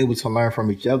was able to learn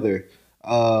from each other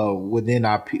within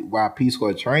our Peace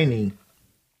Corps training.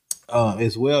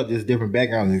 As well, just different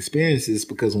backgrounds and experiences,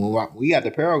 because when we got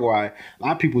to Paraguay, a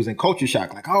lot of people was in culture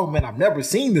shock, like, oh man, I've never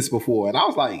seen this before. And I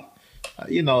was like,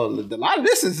 you know, a lot of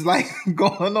this is like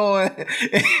going on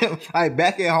like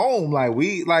back at home. Like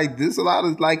there's a lot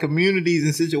of like communities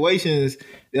and situations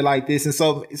that like this. And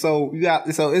so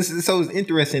it's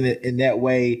interesting in that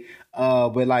way.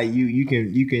 But like you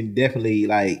can definitely,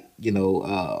 like, you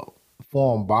know,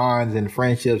 form bonds and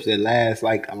friendships that last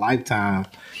like a lifetime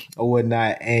or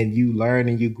whatnot, and you learn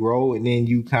and you grow, and then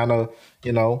you kind of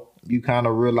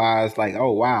realize, like,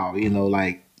 oh wow, you know,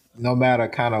 like, no matter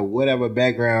kind of whatever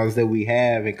backgrounds that we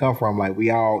have and come from, like, we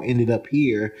all ended up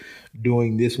here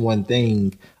doing this one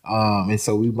thing, and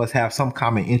so we must have some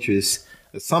common interest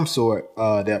of some sort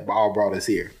that all brought us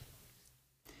here.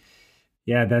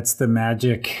 Yeah, that's the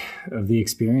magic of the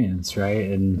experience,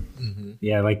 right? And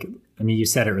yeah, like, I mean, you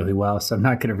said it really well, so I'm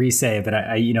not going to re-say it, but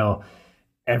I you know,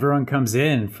 everyone comes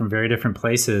in from very different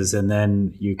places, and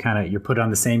then you're put on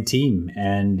the same team,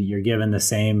 and you're given the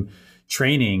same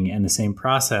training and the same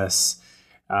process,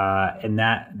 and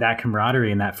that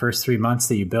camaraderie in that first 3 months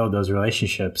that you build those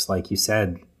relationships, like you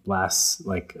said, lasts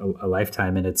like a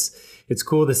lifetime. And it's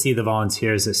cool to see the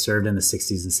volunteers that served in the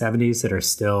 60s and 70s that are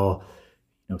still,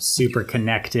 you know, super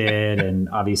connected and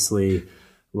obviously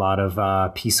a lot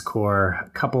of Peace Corps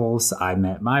couples. I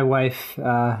met my wife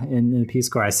in the Peace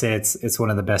Corps. I say it's one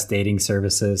of the best dating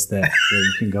services that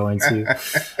you can go into.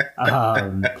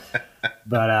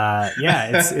 But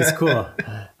it's cool.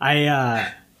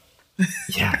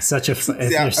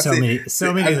 There's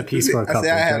so many of the Peace Corps couples.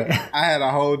 I had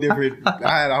a whole different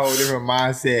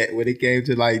mindset when it came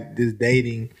to like this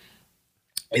dating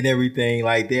and everything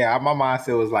like that. My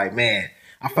mindset was like, man,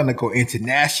 I'm finna go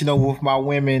international with my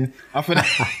women. I'm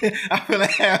finna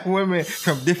have women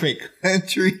from different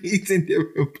countries and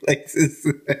different places.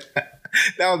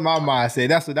 That was my mindset.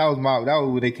 That was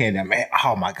what they came down. Man,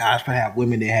 oh my gosh, I have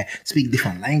women that speak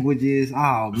different languages.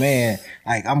 Oh man,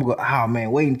 like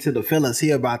wait until the fellas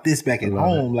hear about this back at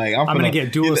home. Like I'm gonna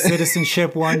get dual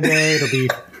citizenship one day. It'll be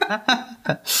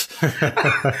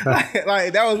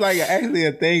like that was like actually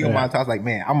a thing of mine. So I was like,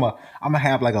 man, I'm gonna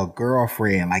have like a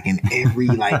girlfriend like in every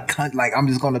like country. Like I'm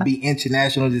just gonna be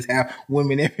international, just have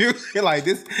women everywhere. Like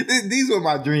this these were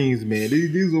my dreams, man.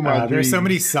 These were my dreams. There's so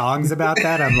many songs about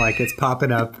that. I'm like, it's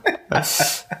popping up.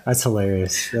 That's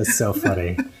hilarious. That's so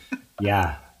funny.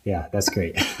 Yeah, that's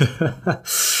great.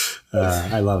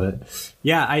 I love it.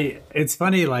 Yeah, it's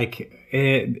funny, like,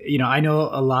 I know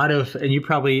a lot of, and you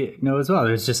probably know as well,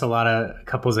 there's just a lot of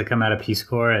couples that come out of Peace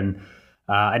Corps, and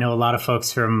I know a lot of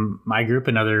folks from my group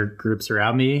and other groups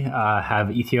around me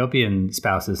have Ethiopian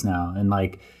spouses now, and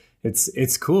like,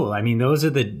 it's cool. I mean, those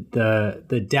are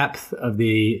the depth of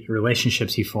the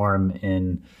relationships you form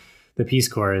in the Peace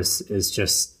Corps is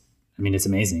just, I mean, it's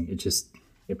amazing.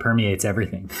 It permeates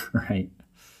everything, right?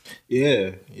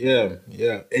 Yeah.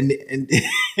 And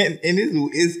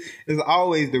it's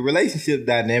always the relationship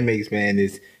dynamics, man,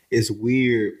 is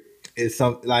weird. It's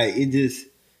something like it just,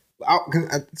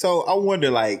 so I wonder,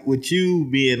 like, with you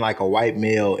being like a white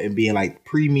male and being like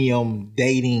premium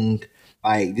dating,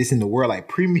 like just in the world, like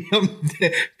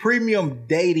premium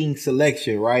dating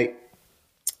selection, right?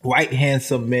 White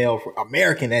handsome male,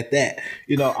 American at that,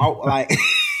 I like,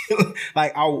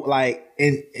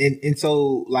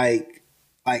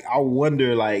 like I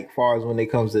wonder, like, far as when it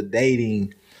comes to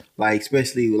dating, like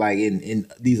especially like in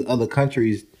these other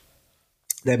countries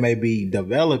that may be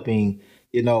developing,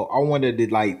 I wonder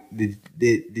did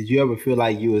you ever feel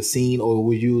like you were seen, or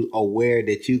were you aware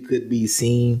that you could be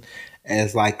seen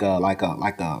as like a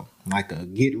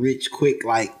get rich quick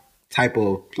like type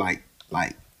of like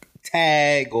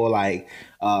tag, or like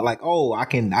oh, I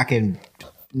can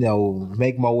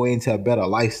make my way into a better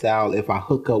lifestyle if I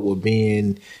hook up with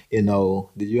Ben, did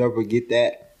you ever get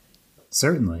that?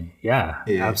 Certainly. Yeah.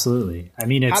 Absolutely. I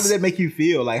mean, how does that make you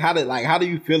feel? Like, how do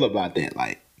you feel about that?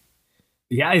 Like,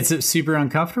 yeah, it's super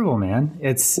uncomfortable, man.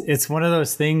 It's one of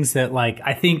those things that, like,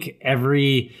 I think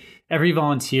every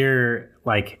volunteer,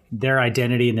 like, their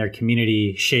identity and their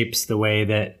community shapes the way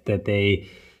that they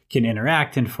can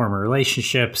interact and form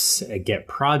relationships, get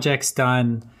projects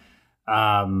done.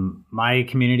 My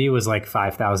community was like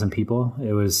 5,000 people.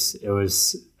 It was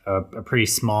a pretty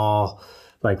small,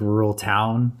 like, rural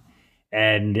town,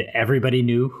 and everybody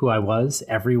knew who I was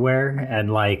everywhere.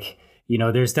 And like,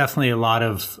 there's definitely a lot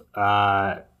of,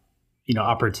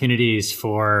 opportunities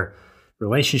for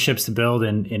relationships to build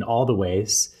in all the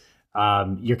ways.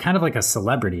 You're kind of like a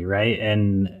celebrity, right?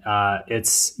 And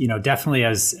it's, definitely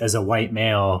as a white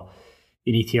male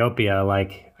in Ethiopia,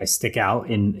 like, I stick out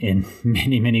in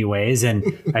many, many ways. And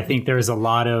I think there's a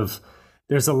lot of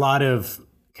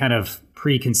kind of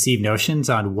preconceived notions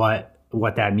on what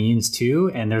that means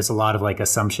too. And there's a lot of like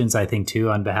assumptions, I think, too,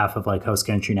 on behalf of like host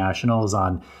country nationals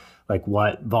on like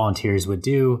what volunteers would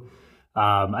do.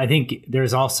 I think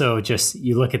there's also just,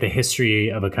 you look at the history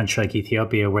of a country like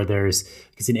Ethiopia, where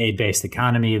it's an aid-based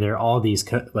economy. There are all these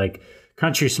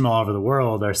countries from all over the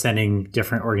world are sending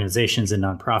different organizations and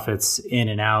nonprofits in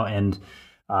and out. And,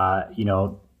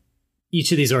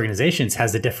 each of these organizations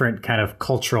has a different kind of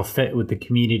cultural fit with the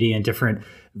community and different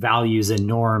values and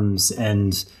norms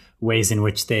and ways in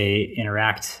which they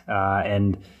interact,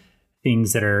 and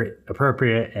things that are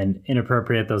appropriate and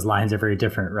inappropriate. Those lines are very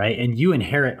different, right? And you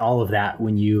inherit all of that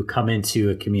when you come into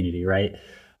a community, right?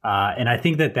 And I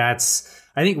think I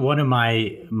think one of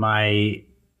my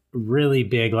really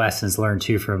big lessons learned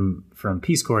too from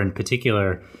Peace Corps in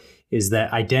particular is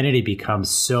that identity becomes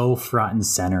so front and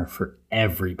center for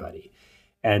everybody.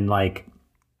 And like,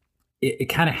 it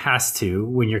kind of has to,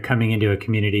 when you're coming into a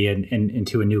community and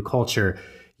into a new culture,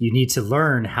 you need to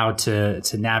learn how to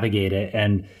navigate it.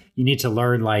 And you need to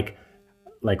learn like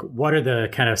what are the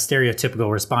kind of stereotypical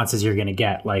responses you're going to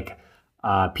get. Like,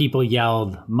 people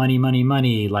yelled money, money,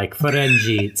 money, like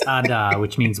Ferengi, Tada,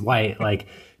 which means white. Like,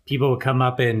 people would come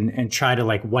up and try to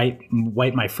like wipe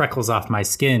my freckles off my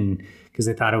skin because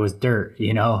they thought it was dirt,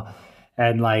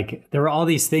 And like there were all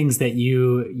these things that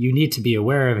you need to be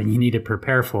aware of and you need to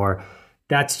prepare for.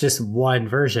 That's just one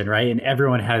version, right? And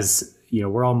everyone has,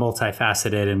 we're all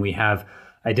multifaceted and we have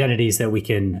identities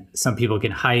that some people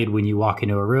can hide when you walk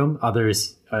into a room,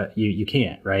 others you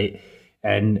can't, right?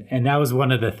 And that was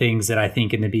one of the things that I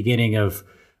think in the beginning of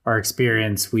our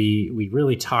experience, we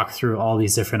really talked through all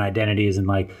these different identities and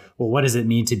like, well, what does it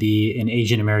mean to be an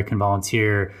Asian American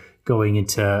volunteer going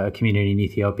into a community in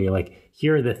Ethiopia? Like,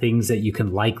 here are the things that you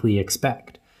can likely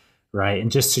expect, right?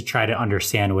 And just to try to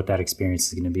understand what that experience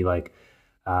is going to be like.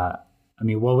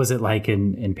 What was it like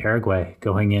in Paraguay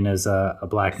going in as a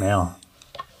black male?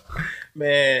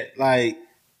 Man, like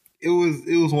it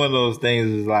was one of those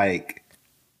things.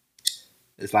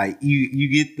 It's like you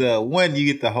get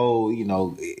the whole,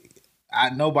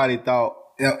 nobody thought,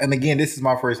 and again, this is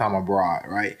my first time abroad,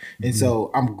 right? And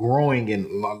so I'm growing and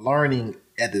learning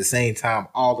at the same time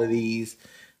all of these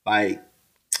like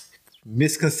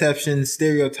misconceptions,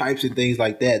 stereotypes, and things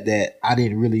like that I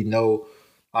didn't really know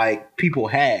like people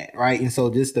had, right? And so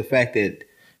just the fact that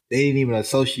they didn't even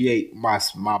associate my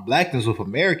blackness with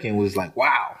American was like,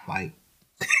 wow, like,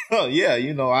 oh yeah,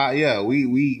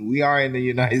 we are in the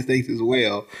United States as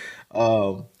well,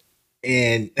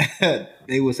 and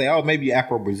they would say, oh, maybe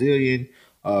Afro-Brazilian,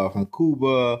 from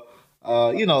Cuba,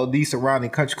 these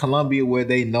surrounding countries, Colombia, where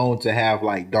they known to have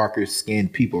like darker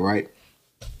skinned people, right?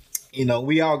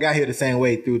 We all got here the same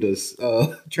way through this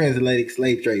transatlantic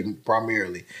slave trade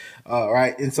primarily,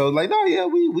 right? And so like, no,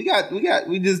 yeah,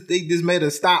 they just made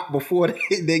a stop before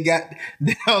they got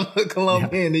down to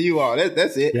Colombia and the U.R.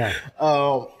 That's it. Yeah.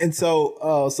 And so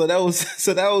that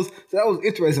was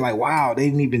interesting. Like, wow, they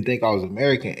didn't even think I was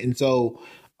American. And so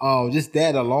just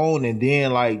that alone, and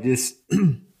then like just.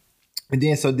 And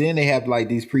then they have like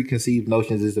these preconceived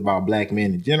notions just about black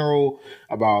men in general,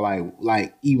 about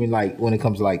like even like when it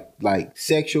comes to like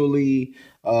sexually,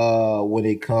 when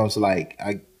it comes to like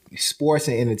sports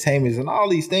and entertainment and all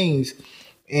these things.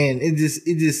 And it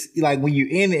just like when you're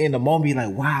in the moment, you're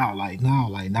like, wow, like no,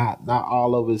 like not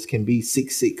all of us can be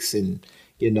 6'6" and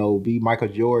be Michael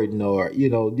Jordan or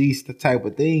these type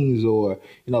of things, or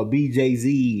be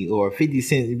Jay-Z or 50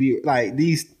 Cent, be like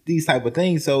these type of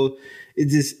things. So it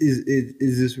just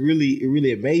is just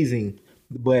really amazing.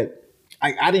 But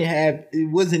I didn't have,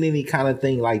 it wasn't any kind of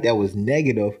thing like that was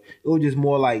negative. It was just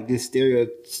more like this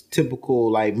stereotypical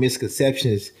like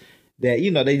misconceptions that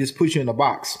they just put you in a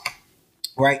box,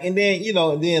 right? And then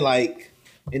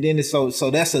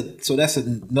so that's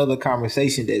another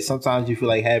conversation that sometimes you feel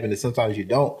like having and sometimes you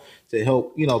don't, to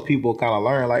help people kind of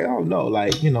learn like, oh no,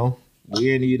 like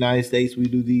we're in the United States, we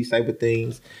do these type of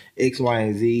things, X, Y,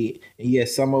 and Z. And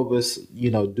yes, some of us,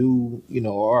 do,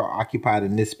 are occupied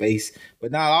in this space, but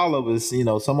not all of us,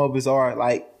 some of us are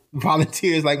like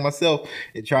volunteers like myself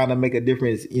and trying to make a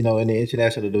difference, in the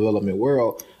international development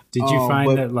world. Did you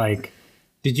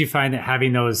find that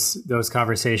having those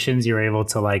conversations, you're able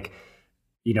to like,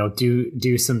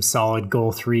 do some solid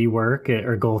goal 3 work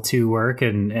or goal 2 work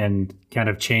and kind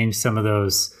of change some of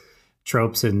those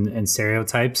tropes and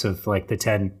stereotypes of like the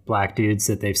 10 black dudes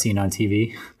that they've seen on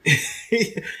TV?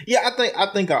 Yeah, I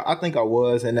think I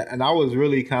was, and I was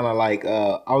really kind of like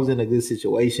I was in a good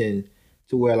situation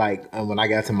to where like when I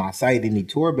got to my site in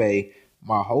Iturbe,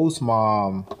 my host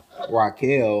mom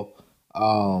Raquel,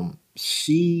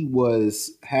 she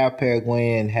was half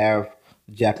Paraguayan, half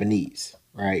Japanese,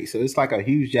 right? So it's like a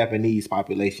huge Japanese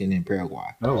population in Paraguay.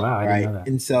 Oh wow, I didn't know that.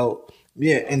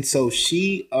 And so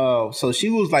she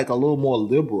was like a little more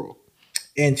liberal,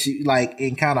 and she like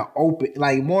and kind of open,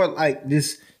 like more like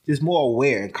just more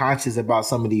aware and conscious about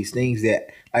some of these things that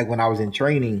like when I was in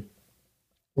training,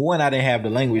 one, I didn't have the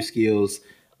language skills,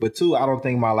 but two, I don't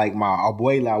think my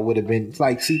abuela would have been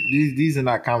like, these are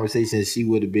not conversations she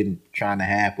would have been trying to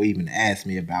have or even ask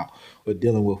me about or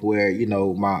dealing with, where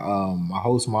my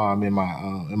host mom in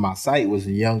my site was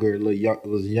a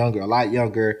lot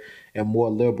younger and more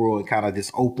liberal and kind of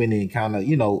just open and kind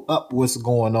of up what's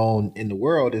going on in the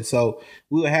world. And so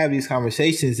we would have these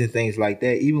conversations and things like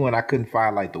that, even when I couldn't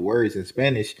find like the words in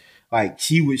Spanish. Like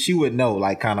she would know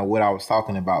like kind of what I was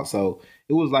talking about. So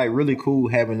it was like really cool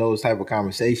having those type of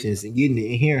conversations and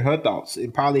hearing her thoughts,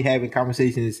 and probably having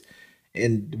conversations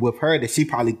and with her that she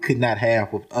probably could not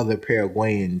have with other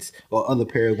Paraguayans or other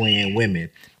Paraguayan women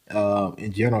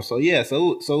in general. So yeah,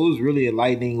 so it was really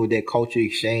enlightening with that culture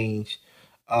exchange.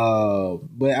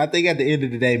 But I think at the end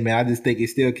of the day, man, I just think it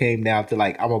still came down to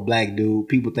like, I'm a black dude.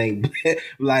 People think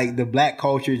like the black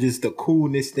culture is just the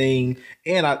coolest thing.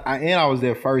 And I was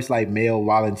their first like male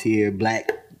volunteer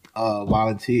black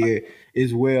volunteer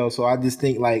as well. So I just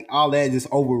think like all that just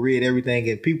overrid everything,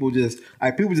 and people just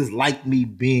like me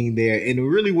being there, and it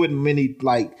really wasn't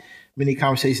many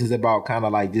conversations about kind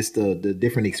of like just the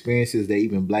different experiences that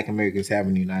even Black Americans have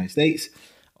in the United States.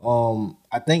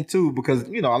 I think too because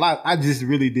I just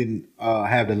really didn't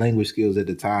have the language skills at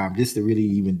the time just to really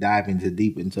even dive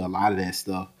deep into a lot of that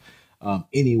stuff.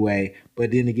 Anyway, but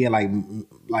then again,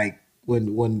 like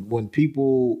when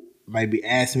people maybe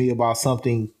ask me about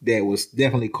something that was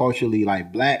definitely culturally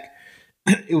like Black,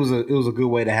 it was a good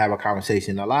way to have a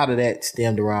conversation. A lot of that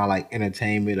stemmed around like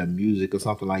entertainment or music or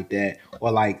something like that,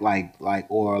 or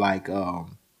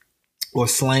or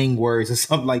slang words or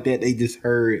something like that they just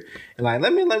heard, and like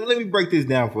let me break this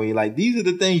down for you. Like these are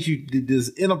the things you did this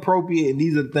inappropriate, and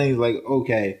these are the things like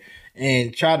okay,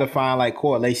 and try to find like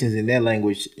correlations in their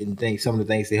language and things, some of the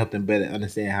things to help them better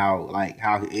understand how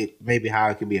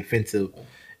it can be offensive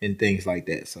and things like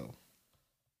that. So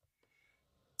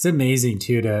it's amazing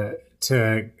too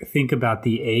to think about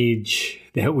the age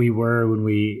that we were when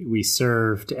we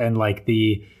served, and like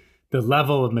the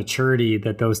level of maturity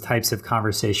that those types of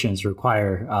conversations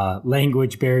require,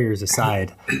 language barriers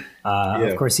aside.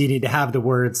 Of course, you need to have the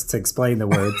words to explain the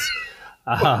words.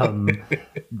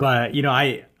 But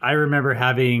I remember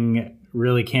having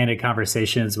really candid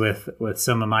conversations with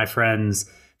some of my friends,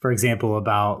 for example,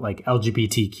 about like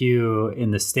LGBTQ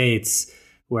in the States,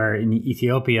 where in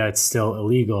Ethiopia it's still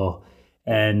illegal.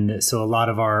 And so a lot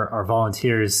of our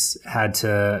volunteers had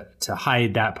to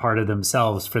hide that part of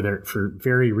themselves for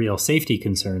very real safety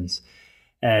concerns.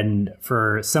 And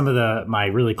for some of my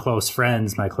really close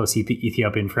friends, my close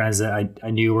Ethiopian friends that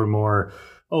I knew were more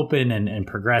open and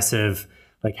progressive,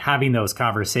 like having those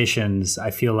conversations, I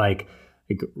feel like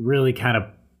really kind of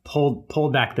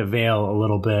pulled back the veil a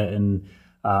little bit and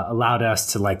allowed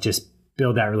us to like just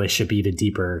build that relationship even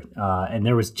deeper. And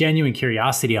there was genuine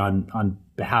curiosity on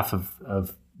behalf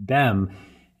of them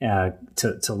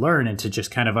to learn and to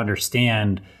just kind of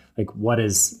understand like what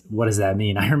does that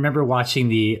mean. I remember watching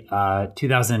the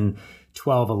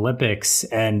 2012 Olympics,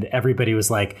 and everybody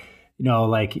was like,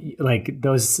 like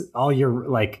those all your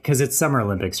like, because it's Summer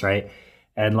Olympics, right?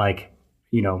 And like,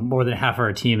 more than half of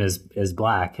our team is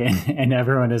Black, and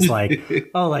everyone is like,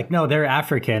 oh, like, no, they're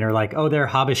African, or like, oh, they're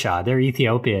Habesha, they're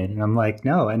Ethiopian. And I'm like,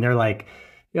 no. And they're like,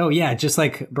 oh yeah, just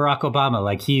like Barack Obama,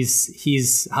 like he's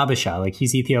Habesha, like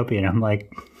he's Ethiopian. I'm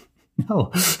like,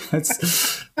 no,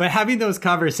 but having those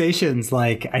conversations,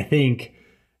 like, I think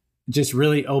just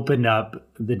really opened up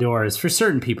the doors for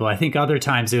certain people. I think other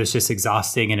times it was just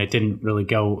exhausting and it didn't really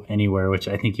go anywhere, which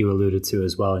I think you alluded to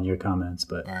as well in your comments.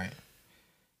 But all right.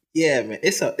 Yeah, man,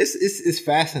 it's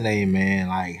fascinating, man.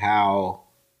 Like how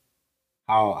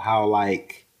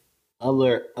like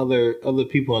other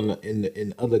people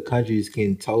in other countries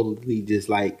can totally just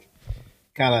like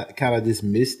kind of just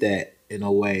miss that in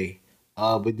a way.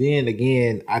 But then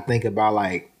again, I think about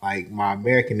like my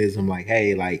Americanism. Like,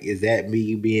 hey, like is that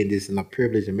me being just a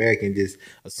privileged American, just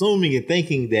assuming and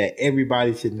thinking that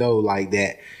everybody should know like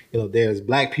that? There's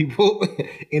Black people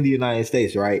in the United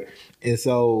States, right? And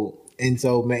so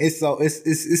man, it's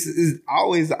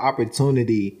always the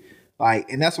opportunity, like,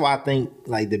 and that's why I think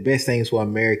like the best things for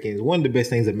Americans, one of the best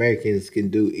things Americans can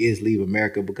do is leave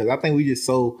America, because I think we just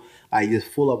so like just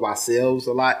full of ourselves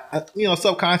a lot,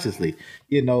 subconsciously,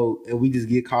 and we just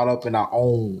get caught up in our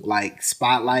own like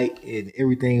spotlight, and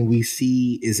everything we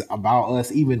see is about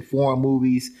us. Even foreign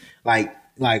movies, like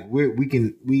we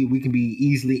can be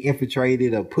easily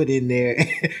infiltrated or put in there and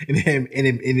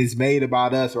it's made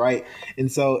about us, right?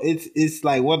 And so it's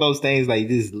like one of those things, like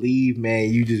just leave,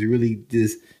 man.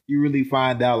 You really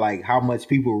find out like how much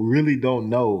people really don't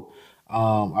know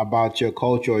about your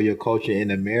culture or your culture in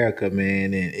America,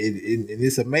 man. And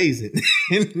it's amazing.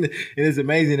 And it's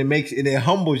amazing. It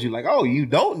humbles you, like, oh, you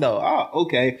don't know. Oh,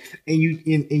 okay. And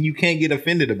you can't get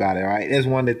offended about it, right? That's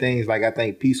one of the things, like, I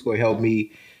think Peace Corps helped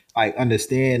me like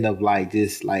understand of like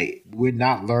just like we're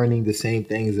not learning the same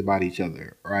things about each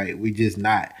other, right? We just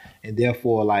not. And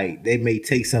therefore, like, they may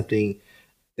say something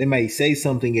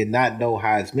and not know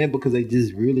how it's meant because they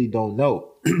just really don't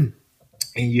know.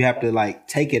 And you have to like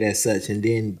take it as such, and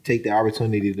then take the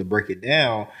opportunity to break it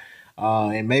down.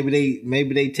 And maybe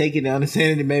they take it and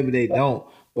understand it, and maybe they don't.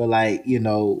 But like,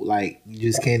 like you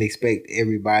just can't expect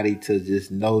everybody to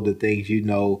just know the things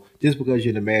just because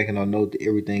you're an American, or know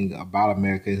everything about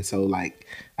America. And so like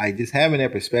just having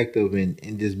that perspective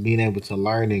and just being able to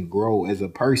learn and grow as a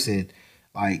person,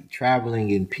 like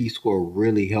traveling in Peace Corps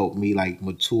really helped me like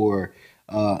mature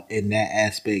in that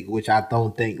aspect, which I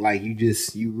don't think like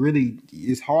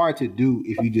it's hard to do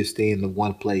if you just stay in the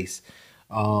one place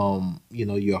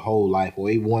your whole life, or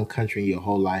even one country in your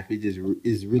whole life. It just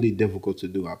is really difficult to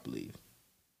do, I believe.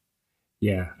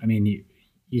 Yeah, I mean,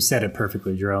 you said it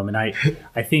perfectly, Jerome. And I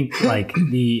think like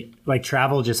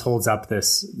travel just holds up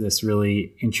this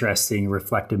really interesting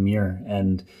reflective mirror,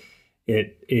 and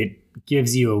it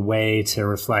gives you a way to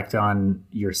reflect on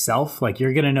yourself. Like,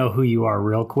 you're gonna know who you are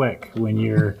real quick when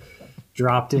you're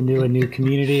dropped into a new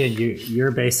community, and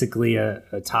you're basically a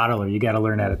toddler. You got to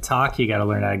learn how to talk. You got to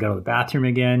learn how to go to the bathroom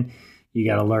again. You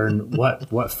got to learn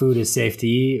what food is safe to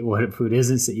eat, what food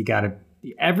isn't. So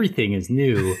everything is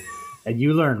new. And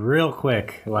you learn real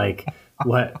quick, like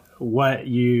what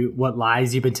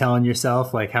lies you've been telling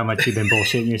yourself, like how much you've been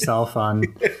bullshitting yourself on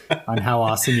how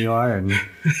awesome you are,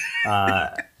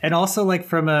 and also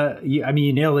like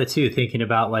you nailed it too. Thinking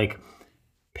about like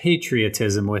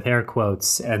patriotism with air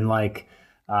quotes, and like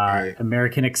Right.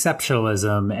 American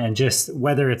exceptionalism, and just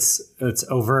whether it's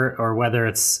overt or whether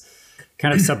it's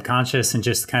kind of subconscious and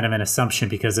just kind of an assumption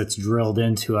because it's drilled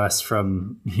into us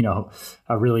from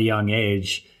a really young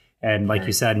age. And like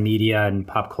you said, media and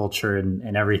pop culture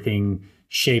and everything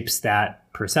shapes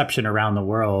that perception around the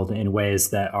world in ways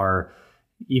that are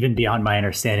even beyond my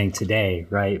understanding today,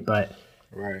 right? But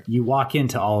you walk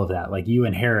into all of that, like you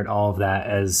inherit all of that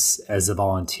as a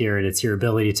volunteer, and it's your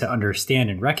ability to understand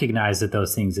and recognize that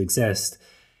those things exist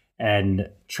and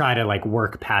try to like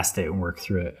work past it and work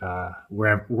through it.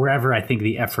 Wherever I think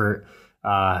the effort,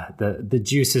 the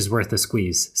juice is worth the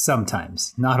squeeze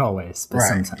sometimes, not always, but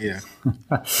sometimes.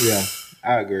 Yeah,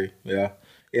 I agree. Yeah,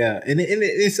 and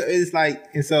it's like,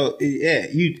 and so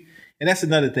and that's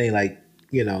another thing, like,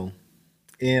 and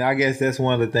I guess that's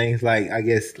one of the things, like, I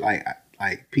guess like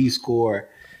Peace Corps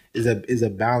is a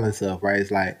balance of, right.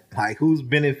 It's like who's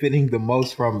benefiting the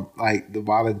most from like the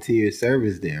volunteer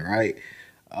service there, right?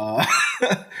 And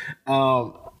I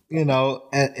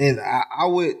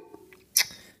would,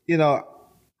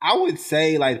 I would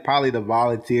say like probably the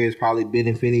volunteers probably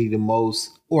benefiting the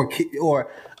most, or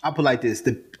I put like this,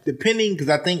 depending, because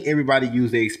I think everybody use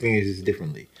their experiences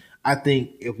differently. I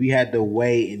think if we had the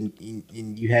way and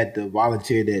you had the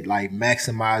volunteer that like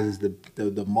maximizes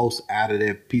the most out of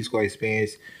their Peace Corps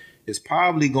experience, it's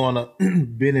probably going to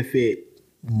benefit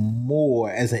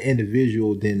more as an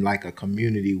individual than like a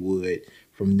community would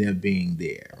from them being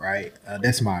there, right?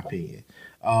 That's my opinion.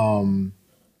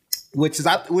 Which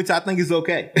I think is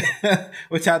okay.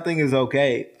 Which I think is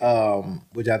okay.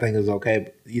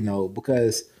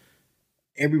 Because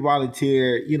every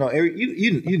volunteer, you know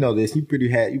this. You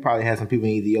probably had some people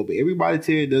in EDO, but every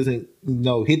volunteer doesn't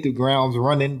hit the grounds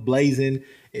running, blazing.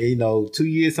 2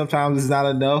 years sometimes is not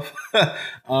enough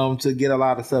to get a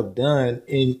lot of stuff done,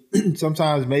 and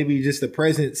sometimes maybe just the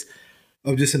presence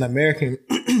of just an American,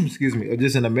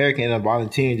 and a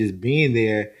volunteer and just being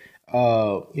there,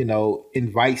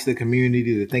 invites the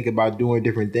community to think about doing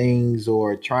different things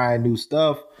or trying new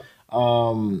stuff.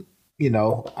 I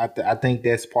think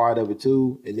that's part of it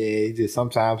too. And then just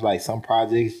sometimes like some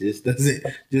projects just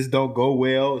don't go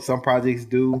well. Some projects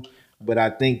do, but I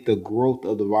think the growth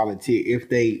of the volunteer, if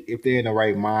they're in the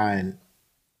right mind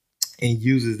and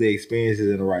uses their experiences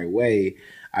in the right way,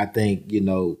 I think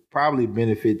probably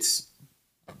benefits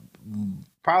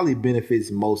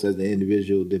most as an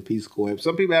individual than Peace Corps.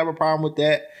 Some people have a problem with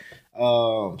that.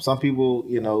 Some people,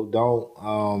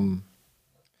 don't.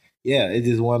 It's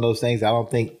just one of those things. I don't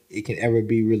think it can ever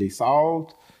be really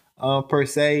solved per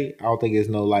se. I don't think there's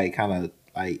no like kind of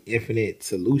like infinite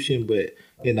solution. But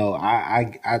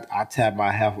I tap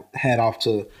my hat off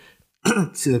to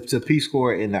Peace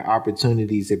Corps and the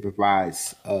opportunities it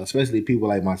provides, especially people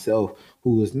like myself,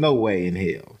 who is no way in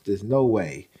hell. There's no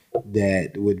way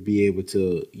that would be able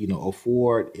to,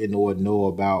 afford and or know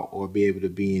about or be able to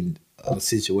be in a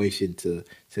situation to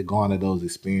garner those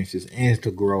experiences and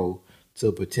to grow,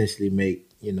 to potentially make,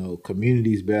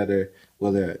 communities better,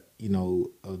 whether,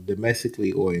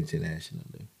 domestically or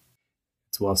internationally.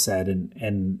 It's well said.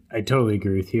 And I totally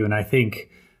agree with you. And I think,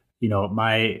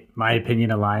 my opinion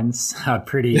aligns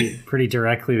pretty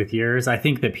directly with yours. I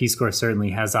think that Peace Corps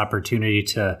certainly has opportunity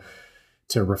to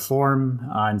reform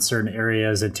in certain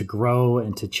areas and to grow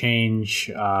and to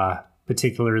change,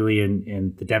 particularly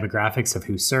in the demographics of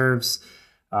who serves,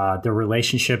 the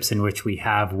relationships in which we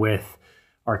have with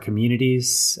our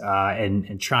communities,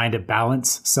 and trying to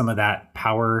balance some of that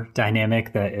power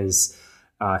dynamic that is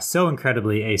so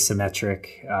incredibly asymmetric.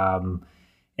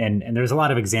 And there's a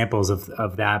lot of examples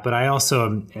of that. But I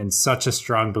also am such a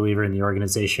strong believer in the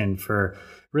organization for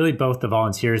really both the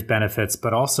volunteers' benefits,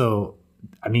 but also,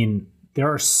 I mean, there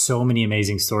are so many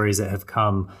amazing stories that have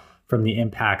come from the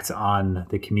impact on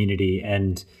the community.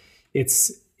 And it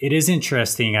is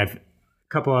interesting. I've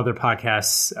couple other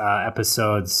podcasts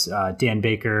episodes. Dan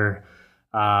Baker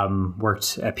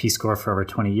worked at Peace Corps for over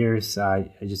 20 years.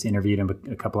 I just interviewed him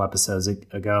a couple episodes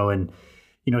ago, and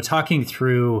talking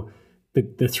through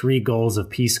the three goals of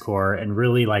Peace Corps and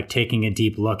really like taking a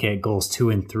deep look at goals 2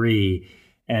 and 3,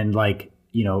 and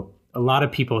a lot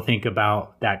of people think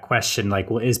about that question like,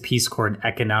 well, is Peace Corps an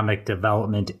economic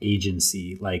development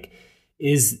agency? Like,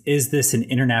 is this an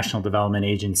international development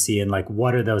agency? And like,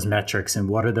 what are those metrics and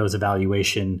what are those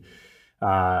evaluation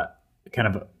kind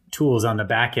of tools on the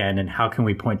back end, and how can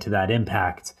we point to that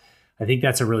impact? I think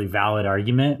that's a really valid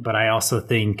argument, but I also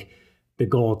think the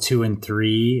goal 2 and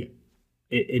 3,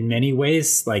 in many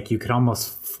ways, like you could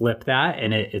almost flip that,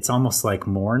 and it's almost like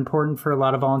more important for a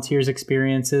lot of volunteers'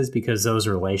 experiences, because those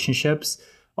relationships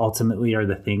ultimately are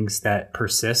the things that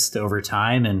persist over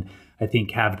time, and I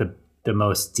think have the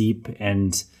most deep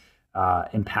and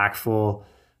impactful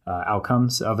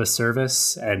outcomes of a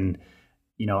service. And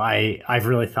I've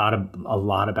really thought a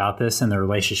lot about this and the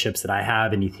relationships that I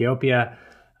have in Ethiopia,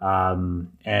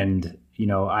 and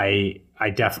I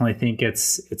definitely think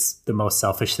it's the most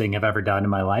selfish thing I've ever done in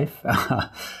my life.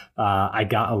 I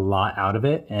got a lot out of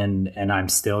it, and I'm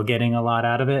still getting a lot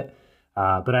out of it.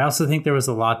 But I also think there was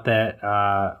a lot that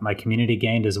my community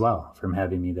gained as well from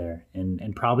having me there,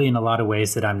 and probably in a lot of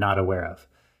ways that I'm not aware of,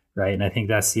 right? And I think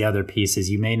that's the other piece,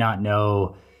 is you may not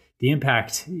know the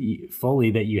impact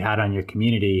fully that you had on your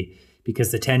community,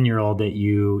 because the 10-year-old that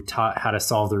you taught how to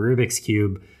solve the Rubik's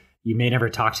Cube, you may never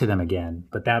talk to them again,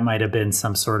 but that might have been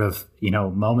some sort of,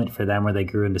 moment for them where they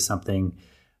grew into something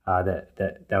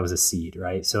that was a seed,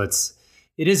 right? So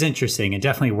it is interesting and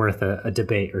definitely worth a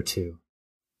debate or two.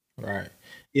 Right.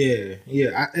 Yeah.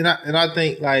 Yeah. I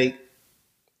think like,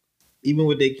 even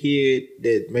with that kid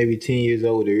that maybe 10 years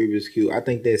old with the Rubik's Cube, I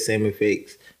think that same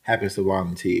effects happens to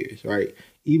volunteers, right?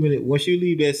 Even once you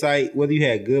leave that site, whether you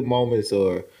had good moments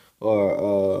or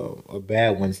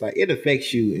bad ones, like it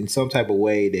affects you in some type of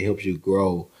way that helps you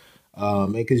grow.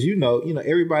 And because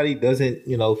everybody doesn't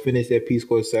finish their Peace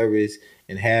Corps service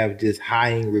and have just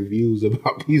high-end reviews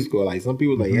about Peace Corps. Like some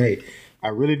people like, hey, I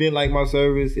really didn't like my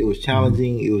service. It was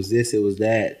challenging. It was this. It was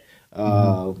that.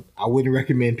 I wouldn't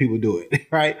recommend people do it,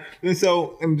 right? And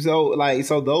so those,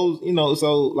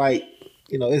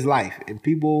 it's life, and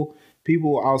people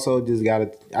also just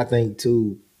gotta, I think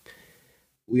too,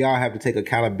 we all have to take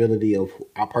accountability of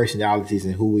our personalities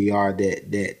and who we are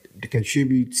that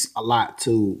contributes a lot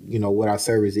to, what our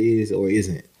service is or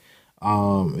isn't,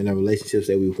 and the relationships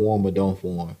that we form or don't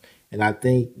form. And I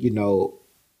think,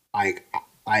 I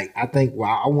think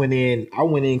I went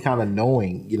in kind of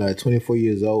knowing, at 24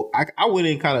 years old, I went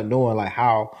in kind of knowing like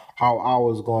how I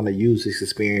was going to use this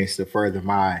experience to further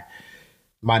my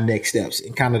next steps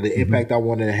and kind of the impact I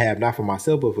wanted to have, not for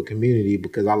myself, but for community,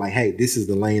 because I like, hey, this is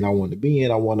the lane I want to be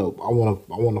in. I want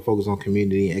to focus on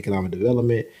community and economic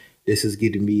development. This is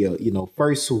getting me a,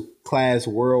 first class,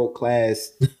 world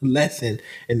class lesson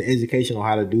in the education on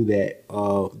how to do that,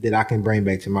 that I can bring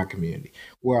back to my community,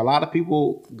 where a lot of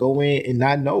people go in and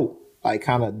not know, like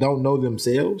kind of don't know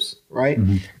themselves. Right.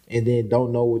 And then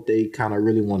don't know what they kind of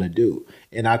really want to do.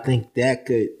 And I think that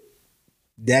could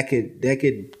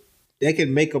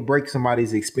make or break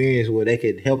somebody's experience, where they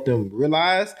could help them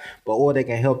realize, or they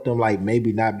can help them like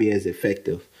maybe not be as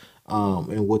effective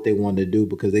in what they want to do,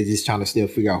 because they just trying to still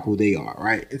figure out who they are,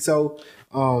 right? And so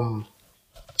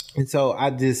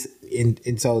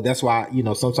that's why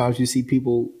sometimes you see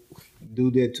people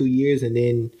do their 2 years and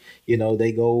then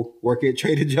they go work at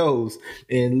Trader Joe's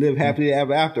and live happily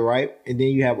ever after, right? And then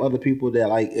you have other people that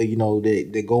like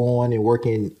that go on and work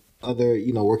in other,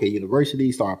 work at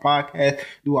universities, start a podcast,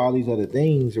 do all these other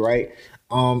things, right?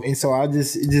 And so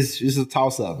it's just a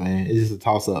toss up, man. It's just a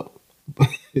toss up.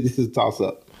 It's just a toss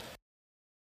up.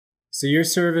 So your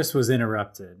service was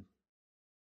interrupted.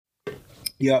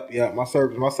 Yep. My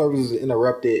service was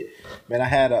interrupted. Man, I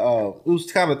had it was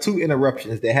kind of 2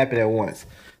 interruptions that happened at once.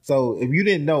 So if you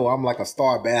didn't know, I'm like a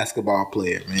star basketball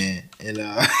player, man, and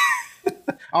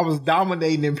I was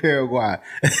dominating in Paraguay.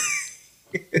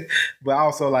 But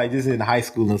also like just in high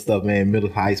school and stuff, man,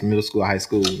 middle school, high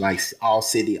school, like all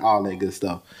city, all that good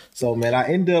stuff. So man, I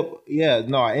end up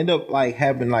like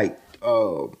having like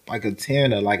a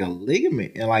tearing of like a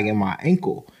ligament and like in my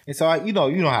ankle. And so you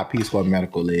know how Peace Corps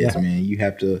medical is, man. You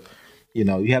have to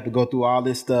go through all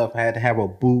this stuff. I had to have a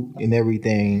boot and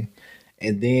everything.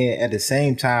 And then at the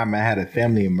same time, I had a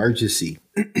family emergency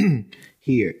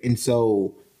here. And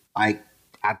so I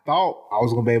thought I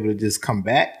was gonna be able to just come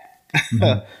back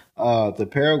to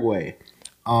Paraguay.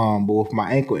 But with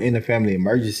my ankle in the family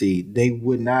emergency, they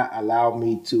would not allow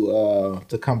me to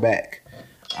come back.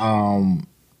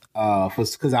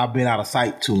 Because I've been out of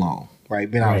sight too long, right?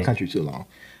 Been out of the Right. country too long.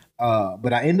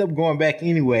 But I ended up going back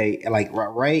anyway, like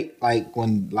right, like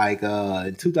when like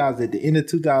in 2000, at the end of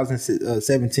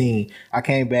 2017, I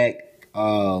came back.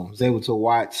 Was able to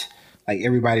watch like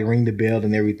everybody ring the bell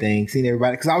and everything, seeing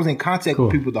everybody because I was in contact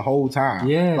with Cool. people the whole time.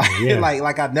 Yeah. Like, Yeah.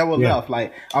 like I never Yeah. left.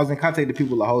 Like I was in contact with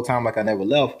people the whole time, like I never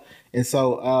left. And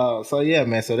so yeah,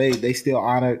 man. So they still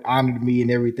honored me and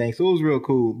everything. So it was real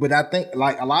cool. But I think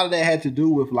like a lot of that had to do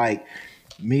with like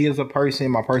me as a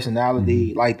person, my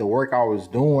personality, like the work I was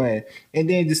doing, and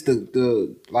then just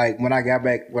the like when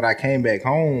I came back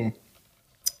home,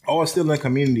 I was still in the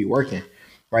community working,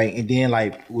 right? And then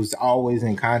like was always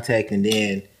in contact, and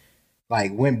then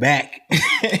like went back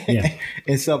Yeah.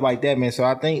 and stuff like that, man. So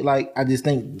I just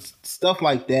think stuff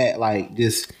like that, like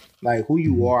just like who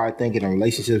you are, I think in the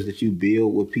relationships that you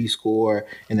build with Peace Corps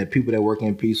and the people that work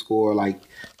in Peace Corps, like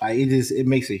it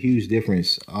makes a huge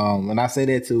difference. And I say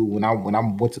that too when I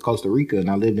went to Costa Rica and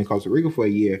I lived in Costa Rica for a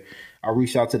year, I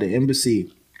reached out to the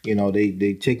embassy. You know,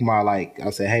 they check my I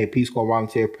said, hey, Peace Corps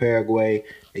volunteer Paraguay.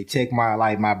 They check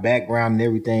my background and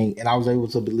everything, and I was able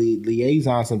to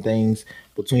liaison some things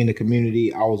between the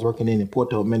community I was working in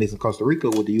Puerto Jimenez in Costa Rica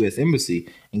with the U.S. Embassy,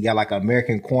 and got like an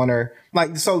American corner,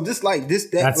 like so, just like this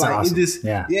that That's like awesome. it just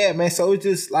yeah, man. So it's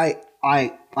just like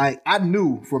I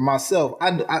knew for myself.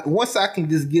 I once I can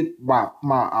just get my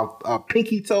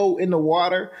pinky toe in the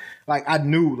water, like I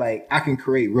knew like I can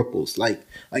create ripples. Like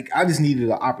I just needed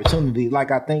an opportunity.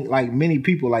 Like I think like many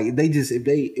people like if they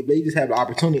just have the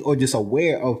opportunity or just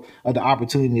aware of the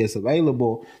opportunity that's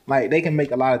available, like they can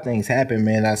make a lot of things happen,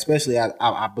 man. Especially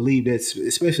I believe that's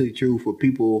especially true for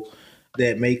people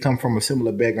that may come from a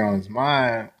similar background as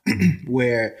mine,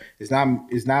 where it's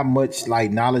not much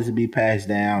like knowledge to be passed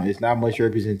down. It's not much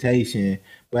representation,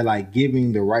 but like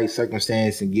giving the right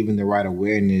circumstance and giving the right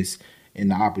awareness and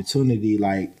the opportunity,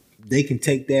 like they can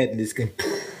take that and this can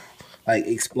like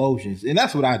explosions. And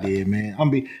that's what I did, man. I'm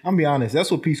be honest.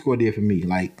 That's what Peace Corps did for me.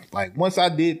 Like once I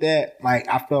did that, like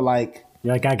I felt like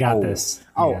You're like, I got this.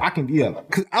 Oh, I can,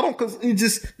 cause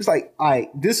it's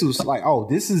like this was like, oh,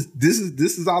 this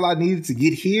is all I needed to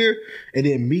get here, and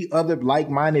then meet other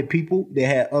like-minded people that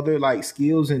had other like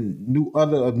skills and knew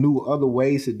other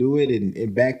ways to do it and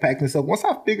backpack and stuff. Once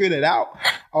I figured it out,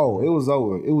 oh, it was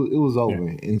over. It was over.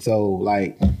 Yeah. And so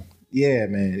like, yeah,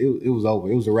 man, it was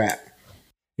over. It was a wrap.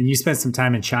 And you spent some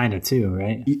time in China too,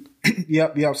 right?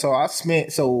 Yep. So I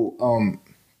spent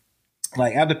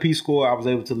like after Peace Corps, I was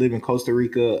able to live in Costa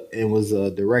Rica and was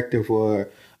a director for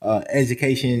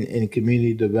education and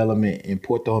community development in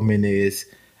Puerto Jimenez,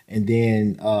 and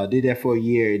then did that for a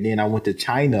year. And then I went to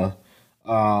China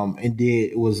and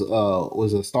was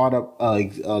a startup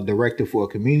director for a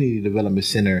community development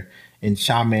center in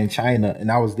Xiamen, China,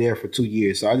 and I was there for 2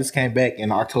 years. So I just came back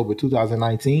in October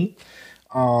 2019.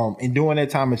 And during that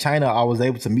time in China, I was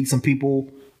able to meet some people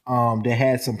that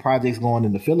had some projects going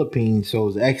in the Philippines. So I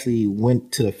was actually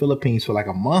went to the Philippines for like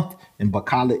a month in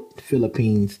Bacolod,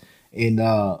 Philippines, and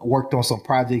worked on some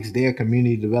projects there,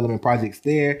 community development projects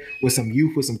there with some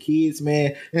youth, with some kids,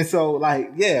 man. And so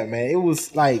like, yeah, man, it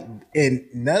was like, and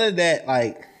none of that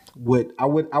like I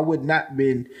would not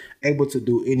been able to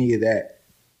do any of that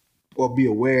or be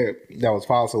aware that was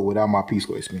possible without my Peace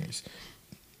Corps experience.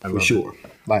 For sure.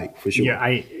 Like for sure. Yeah,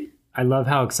 I love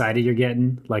how excited you're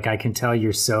getting. Like I can tell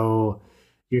you're so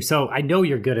I know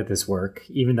you're good at this work,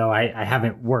 even though I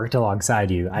haven't worked alongside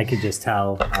you. I could just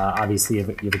tell, obviously you have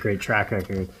a great track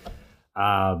record.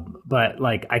 But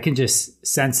like I can just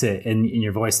sense it in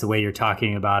your voice, the way you're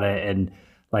talking about it, and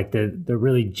like the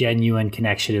really genuine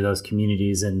connection to those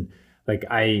communities. And like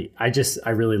I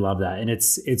really love that. And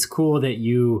it's cool that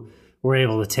you were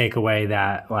able to take away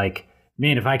that like,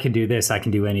 man, if I can do this, I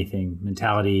can do anything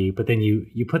mentality. But then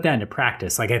you put that into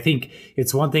practice. Like, I think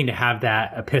it's one thing to have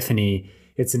that epiphany.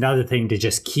 It's another thing to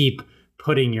just keep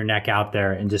putting your neck out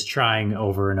there and just trying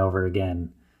over and over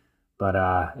again. But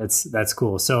that's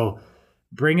cool. So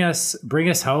bring us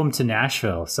home to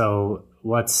Nashville. So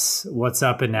what's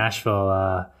up in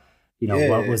Nashville?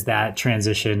 What was that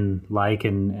transition like,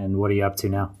 and what are you up to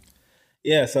now?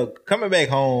 Yeah, so coming back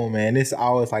home, man, it's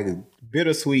always like a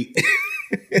bittersweet.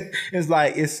 It's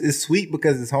like it's sweet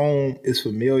because it's home, it's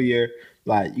familiar.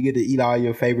 Like you get to eat all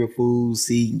your favorite foods,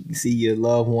 see your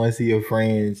loved ones, see your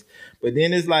friends. But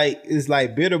then it's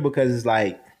like bitter because it's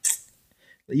like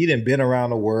you done been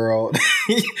around the world.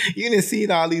 You done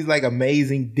seen all these like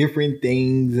amazing different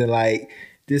things, and like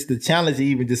just the challenge of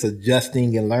even just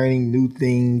adjusting and learning new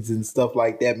things and stuff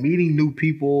like that, meeting new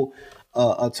people,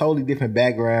 totally different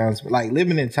backgrounds. Like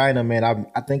living in China, man,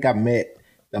 I think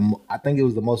it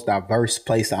was the most diverse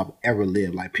place I've ever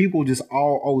lived. Like people just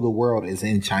all over the world is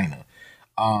in China.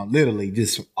 Literally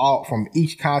just all from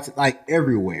each continent, like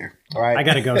everywhere. Right. I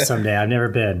gotta go someday. I've never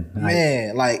been.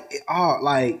 Man,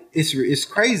 it's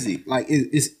crazy. Like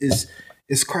it's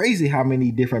crazy how many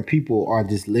different people are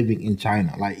just living in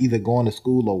China, like either going to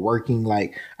school or working.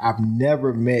 Like I've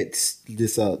never met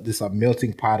this a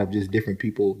melting pot of just different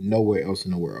people nowhere else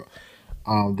in the world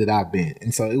that I've been.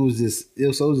 And so it was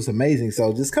just amazing.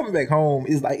 So just coming back home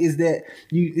is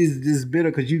just bitter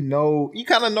because you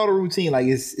kind of know the routine. Like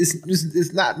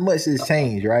it's not much has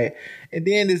changed, right? And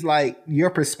then it's like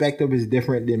your perspective is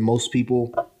different than most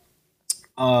people.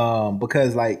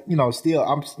 Because like,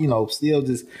 still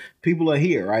just people are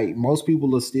here, right? Most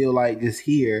people are still like just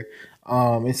here.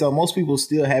 And so most people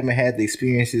still haven't had the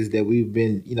experiences that we've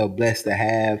been, blessed to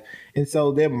have. And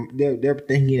so their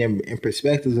thinking and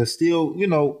perspectives are still,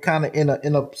 kind of in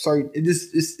a certain,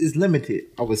 it's limited.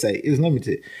 I would say it's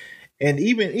limited. And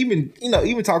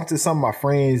even talking to some of my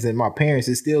friends and my parents,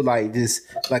 it's still like just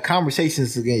like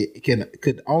conversations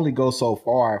could only go so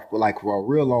far for a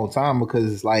real long time,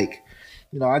 because it's like,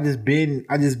 I just been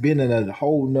in a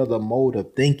whole nother mode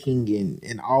of thinking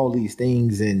and all these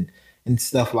things and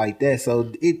stuff like that.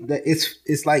 So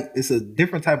it's like it's a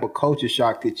different type of culture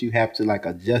shock that you have to like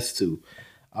adjust to,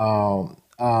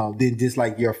 than just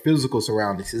like your physical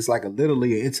surroundings. It's like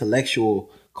literally an intellectual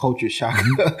culture shock,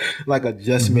 like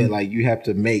adjustment, like you have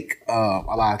to make a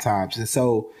lot of times. And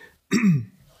so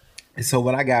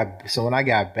when I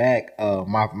got back,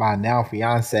 my now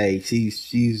fiance,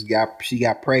 she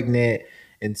got pregnant.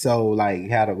 And so like we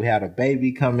had a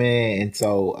baby come in, and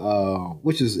so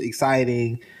which is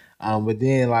exciting. But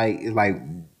then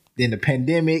then the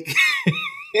pandemic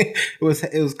it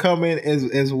was coming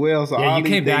as well. So yeah, you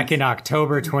came back in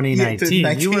October 2019.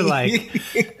 Yeah, you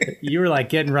were like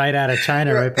getting right out of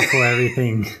China right before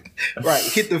everything right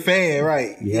hit the fan,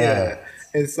 right? Yeah.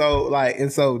 And so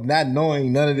not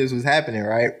knowing none of this was happening,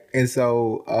 right? And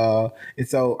so I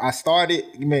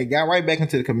got right back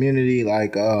into the community,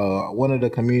 like one of the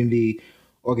community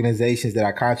organizations that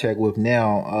I contract with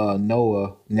now,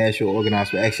 NOAA, National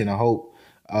Organized for Action and Hope.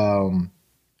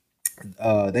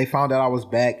 They found out I was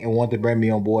back and wanted to bring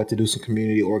me on board to do some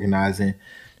community organizing.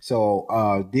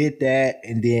 So did that,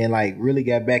 and then like really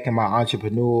got back in my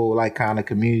entrepreneurial like kind of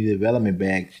community development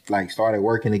bag. Like started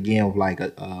working again with like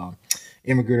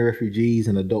immigrant refugees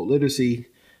and adult literacy.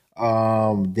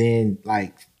 Then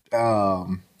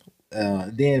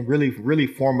really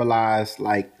formalized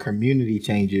like community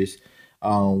changes,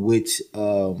 which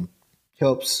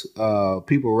helps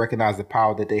people recognize the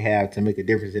power that they have to make a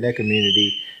difference in their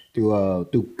community through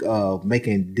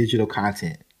making digital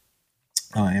content,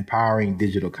 empowering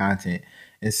digital content.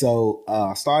 And so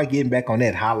I started getting back on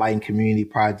that, highlighting community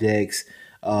projects.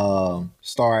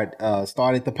 Started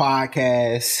the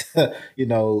podcast. I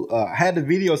had the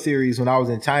video series when I was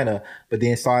in China, but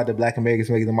then started the Black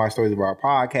Americans Making the Mark Stories About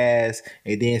podcast,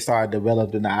 and then started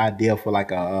developing the idea for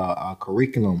like a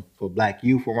curriculum for Black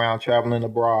youth around traveling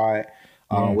abroad.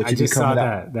 Which I just saw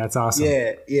that. That's awesome.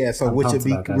 Yeah. So which would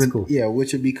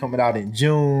be coming out in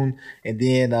June. And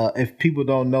then if people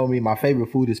don't know me, my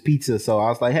favorite food is pizza. So I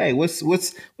was like, hey, what's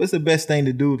the best thing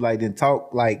to do? Like then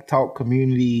talk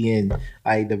community and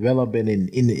like developing and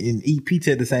eat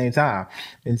pizza at the same time.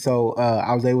 And so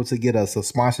I was able to get us a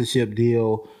sponsorship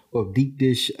deal with Deep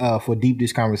Dish for Deep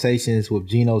Dish Conversations with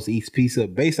Gino's Eats Pizza,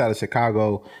 based out of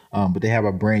Chicago, but they have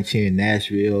a branch here in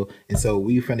Nashville. And so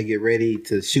we're finna get ready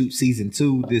to shoot season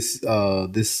 2 this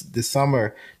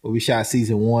summer. But we shot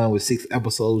season 1 with 6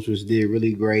 episodes, which did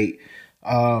really great.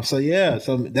 So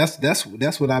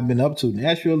that's what I've been up to.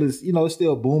 Nashville is, it's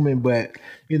still booming, but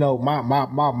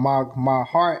my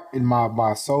heart and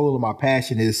my soul and my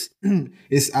passion is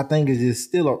I think is just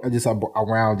still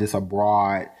around just a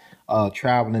broad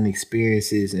traveling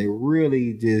experiences, and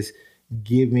really just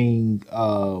giving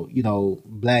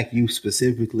Black youth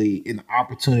specifically an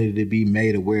opportunity to be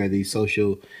made aware of these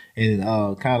social and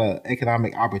kind of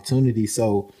economic opportunities.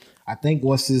 So I think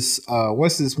once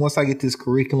I get this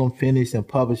curriculum finished and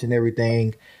published and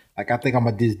everything, like I think I'm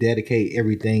gonna just dedicate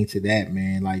everything to that,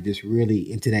 man. Like just really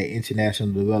into that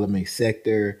international development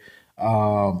sector,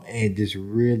 and just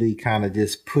really kind of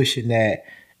just pushing that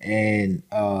and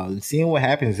seeing what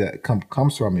happens that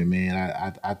comes from it, man.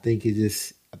 I think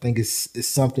it's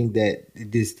something that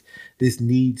this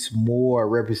needs more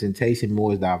representation,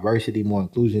 more diversity, more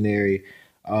inclusionary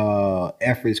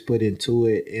efforts put into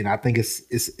it. And I think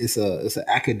it's an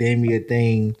academia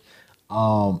thing.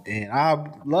 And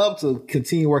I'd love to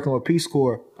continue working with Peace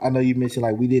Corps. I know you mentioned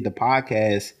like we did the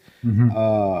podcast,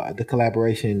 the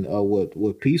collaboration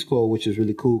with Peace Corps, which is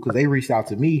really cool because they reached out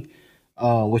to me,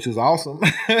 which was awesome,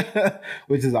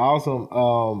 which is awesome.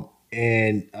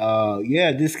 And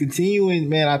yeah, just continuing,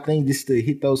 man. I think just to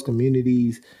hit those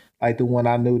communities like the one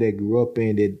I knew that grew up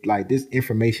in, that like this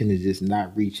information is just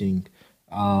not reaching,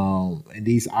 and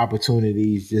these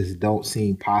opportunities just don't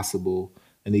seem possible,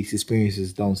 and these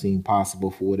experiences don't seem possible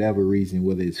for whatever reason,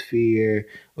 whether it's fear,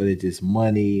 whether it's just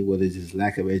money, whether it's just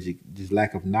just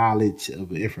lack of knowledge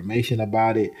of information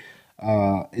about it.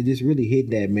 It just really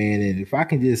hit that, man. And if I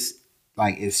can just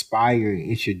like inspire and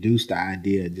introduce the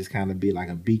idea, just kind of be like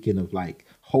a beacon of like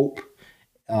hope,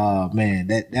 man,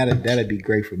 that'd be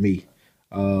great for me.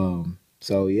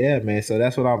 So yeah, man. So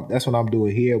that's what I'm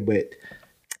doing here. But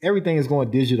everything is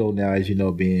going digital now, as you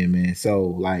know, Ben, man. So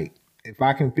like, if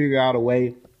I can figure out a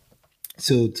way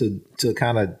to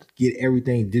kind of get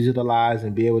everything digitalized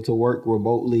and be able to work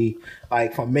remotely,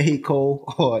 like from Mexico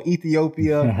or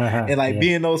Ethiopia, and like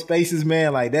be in those spaces,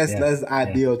 man, like that's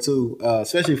ideal too.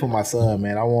 Especially for my son,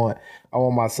 man. I want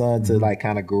my son to like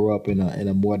kind of grow up in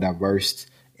a more diverse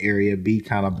area, be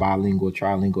kind of bilingual,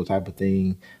 trilingual type of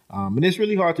thing. And it's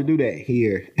really hard to do that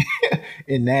here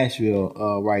in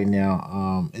Nashville right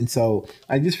now. And so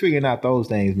I just figuring out those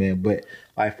things, man. But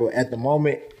like for at the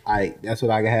moment, that's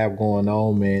what I have going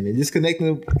on, man. And just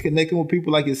connecting with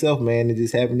people like yourself, man, and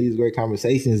just having these great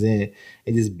conversations and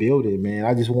just building, man.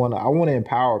 I want to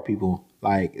empower people.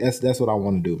 Like that's what I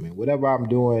want to do, man. Whatever I'm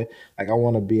doing, like I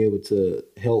want to be able to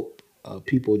help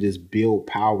people just build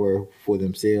power for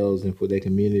themselves and for their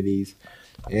communities.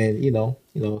 And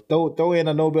throw in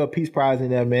a Nobel Peace Prize in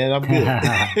there, man. I'm good.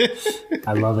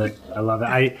 I love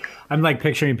it. I'm like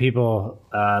picturing people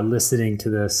listening to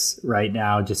this right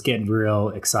now, just getting real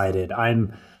excited.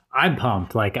 I'm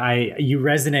pumped. Like you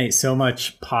resonate so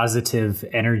much positive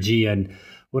energy, and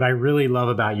what I really love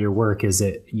about your work is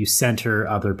that you center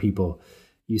other people.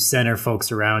 You center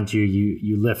folks around you.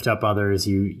 You lift up others.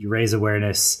 You raise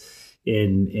awareness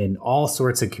in all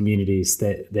sorts of communities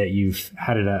that you've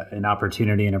had an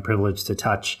opportunity and a privilege to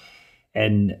touch,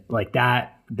 and like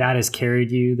that has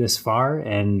carried you this far.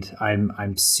 And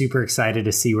I'm super excited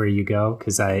to see where you go,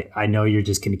 because I know you're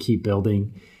just going to keep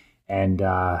building. And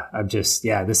I'm just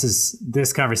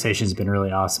this conversation has been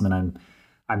really awesome, and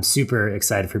I'm super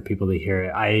excited for people to hear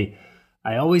it.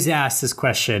 I always ask this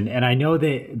question, and I know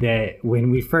that when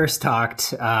we first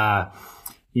talked,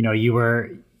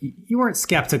 you weren't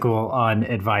skeptical on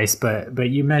advice, but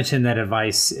you mentioned that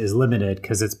advice is limited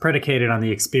because it's predicated on the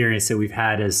experience that we've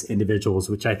had as individuals,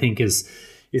 which I think is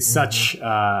such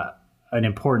an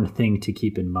important thing to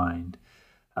keep in mind.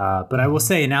 But I will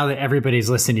say, now that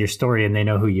everybody's listened to your story and they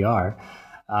know who you are,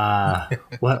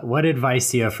 what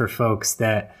advice do you have for folks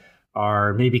that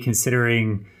are maybe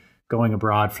considering going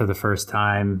abroad for the first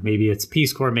time? Maybe it's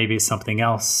Peace Corps, maybe it's something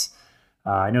else.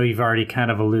 I know you've already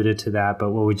kind of alluded to that, but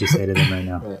what would you say to them right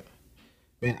now?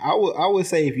 Man, I would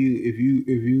say if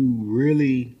you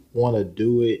really want to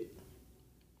do it,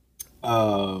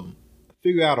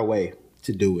 figure out a way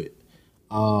to do it.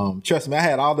 Trust me, I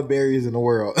had all the barriers in the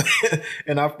world,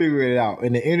 and I figured it out.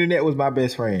 And the internet was my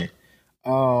best friend.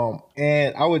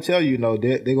 And I would tell you,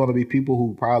 they're going to be people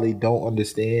who probably don't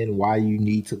understand why you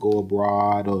need to go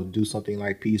abroad or do something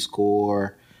like Peace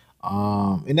Corps.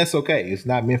 And that's okay. It's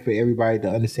not meant for everybody to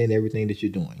understand everything that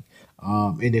you're doing.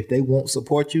 And if they won't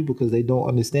support you because they don't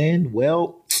understand,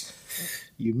 well,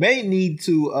 you may need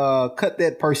to cut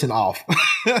that person off.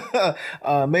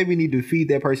 Maybe need to feed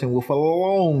that person with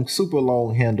a super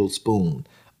long handled spoon.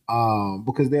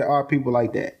 Because there are people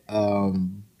like that.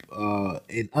 And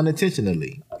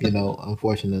unintentionally,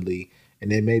 unfortunately,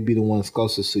 and they may be the ones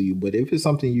closest to you. But if it's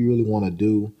something you really want to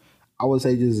do, I would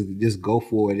say just go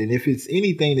for it. And if it's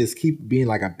anything that's keep being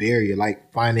like a barrier,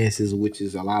 like finances, which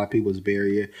is a lot of people's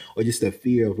barrier, or just the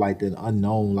fear of like the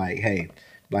unknown, like, hey,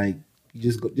 like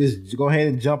just go ahead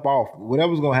and jump off.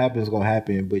 Whatever's gonna happen is gonna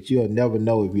happen, but you'll never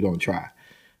know if you don't try,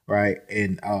 right?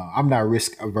 And I'm not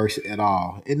risk averse at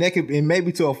all, and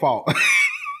maybe to a fault.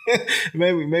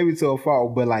 maybe to a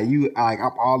fault, but like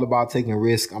I'm all about taking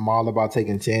risks. I'm all about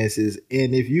taking chances.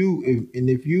 And if you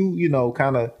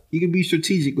kind of, you can be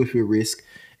strategic with your risk,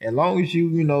 as long as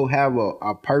you have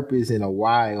a purpose and a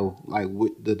why of like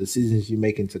what the decisions you're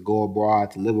making to go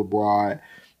abroad, to live abroad,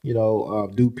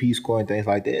 do Peace Corps and things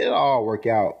like that. It'll all work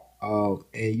out.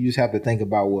 And you just have to think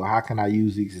about, well, how can I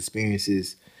use these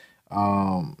experiences,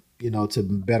 to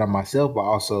better myself, but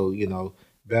also,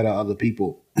 better other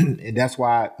people. And that's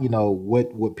why,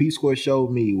 what Peace Corps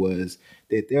showed me was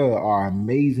that there are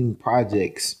amazing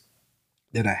projects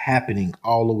that are happening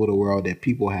all over the world that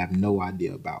people have no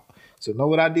idea about. So know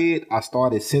what I did? I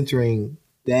started centering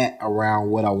that around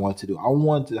what I want to do. I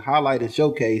want to highlight and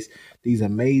showcase these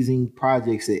amazing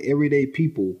projects that everyday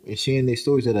people and sharing their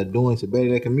stories that are doing to better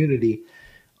their community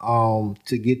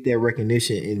to get that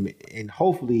recognition and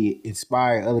hopefully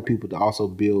inspire other people to also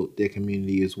build their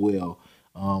community as well.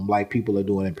 Like people are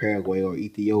doing in Paraguay or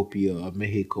Ethiopia or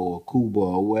Mexico or Cuba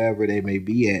or wherever they may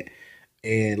be at.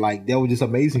 And like that was just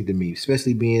amazing to me,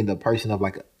 especially being the person of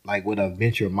like with a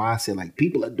venture mindset. Like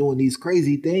people are doing these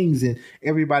crazy things, and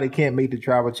everybody can't make the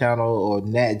Travel Channel or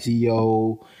Nat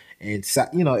Geo, and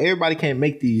everybody can't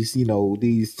make these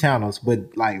these channels.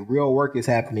 But like real work is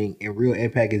happening, and real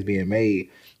impact is being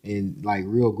made, and like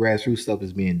real grassroots stuff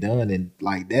is being done, and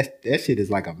like that shit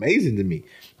is like amazing to me.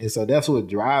 And so that's what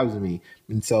drives me.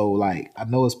 And so like I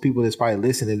know it's people that's probably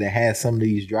listening that has some of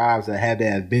these drives that have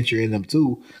that adventure in them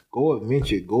too. Go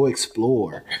adventure, go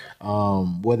explore.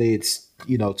 Whether it's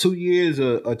 2 years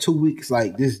or 2 weeks,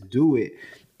 like just do it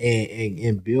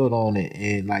and build on it.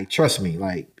 And like trust me,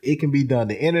 like it can be done.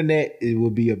 The internet, it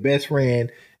will be your best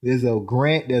friend. There's a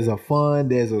grant, there's a fund,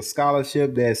 there's a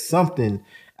scholarship, there's something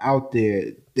out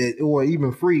there that, or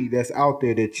even free, that's out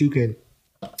there that you can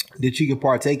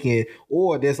partake in,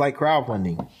 or there's like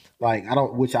crowdfunding. Like I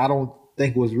don't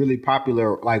think was really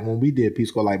popular like when we did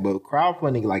Peace Corps, like, but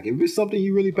crowdfunding, like if it's something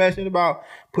you're really passionate about,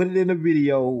 put it in a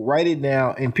video, write it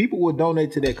down, and people will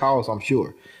donate to that cause, I'm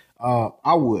sure.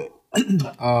 I would.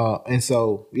 And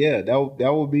so yeah,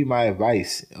 that would be my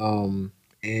advice. And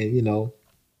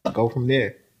go from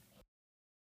there.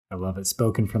 I love it.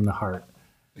 Spoken from the heart.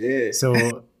 Yeah.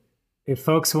 So if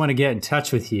folks want to get in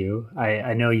touch with you,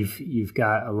 I know you've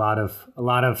got a lot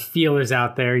of feelers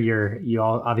out there. You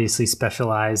all obviously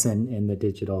specialize in the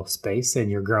digital space, and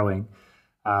you're growing.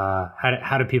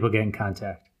 How do people get in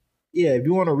contact? Yeah, if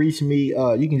you want to reach me,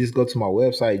 you can just go to my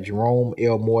website,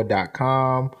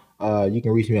 jeromelmoore.com. You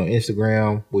can reach me on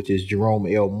Instagram, which is Jerome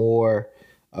L. Moore.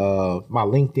 My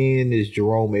LinkedIn is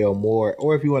Jerome L. Moore.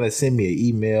 Or if you want to send me an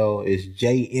email, it's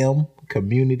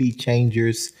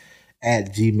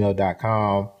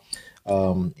jmcommunitychangers@gmail.com.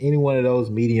 Any one of those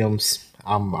mediums,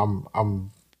 I'm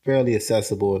fairly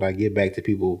accessible, and I get back to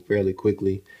people fairly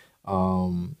quickly. I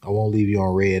won't leave you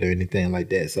on red or anything like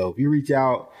that. So if you reach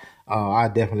out, I'll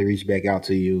definitely reach back out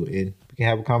to you, and we can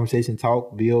have a conversation,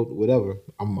 talk, build, whatever.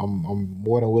 I'm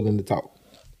more than willing to talk.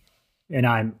 And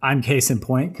I'm case in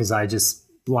point, because I just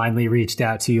blindly reached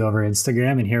out to you over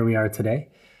Instagram, and here we are today.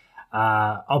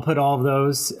 I'll put all of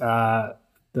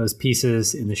those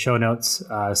pieces in the show notes.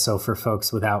 So for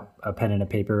folks without a pen and a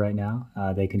paper right now,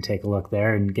 they can take a look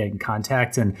there and get in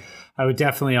contact. And I would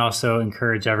definitely also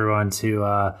encourage everyone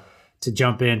to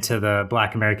jump into the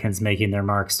Black Americans Making Their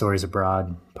Mark Stories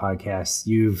Abroad podcast.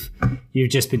 You've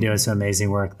just been doing some amazing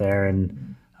work there,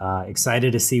 and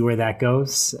excited to see where that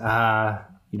goes.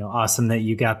 Awesome that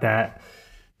you got that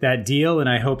deal, and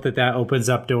I hope that opens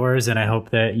up doors, and I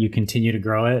hope that you continue to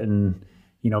grow it. And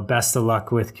best of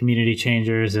luck with Community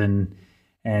Changers and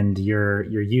your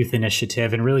youth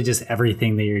initiative, and really just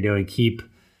everything that you're doing. Keep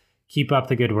up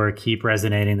the good work, keep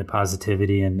resonating the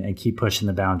positivity, and keep pushing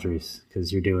the boundaries,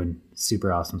 because you're doing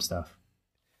super awesome stuff.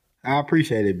 I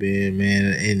appreciate it, Ben,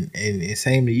 man. And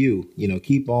same to you.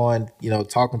 Keep on,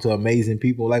 talking to amazing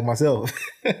people like myself.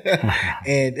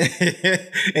 and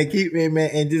keep,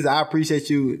 man, and just, I appreciate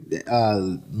you,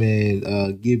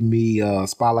 man, giving me a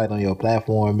spotlight on your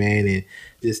platform, man, and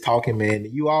just talking, man.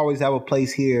 You always have a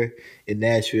place here in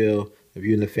Nashville. If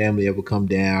you and the family ever come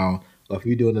down, or if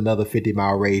you're doing another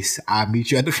 50-mile race, I'll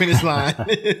meet you at the finish line.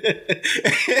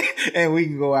 And we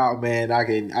can go out, man.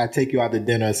 I'll take you out to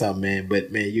dinner or something, man. But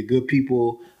man, you're good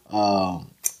people. I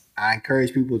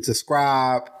encourage people to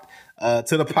subscribe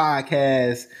to the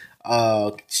podcast,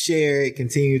 share it,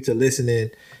 continue to listen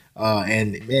in.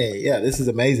 And man, yeah, this is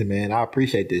amazing, man. I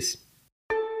appreciate this.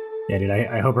 Yeah, dude,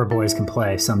 I hope our boys can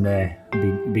play someday.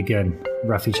 It'd be good.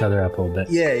 Rough each other up a little bit.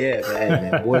 Yeah,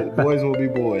 man. Boys will be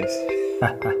boys.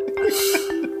 All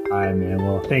right, man.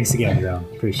 Well, thanks again, Jerome.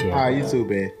 Appreciate it. All right, you too,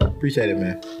 man. Appreciate it,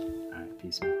 man. All right,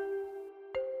 peace, man.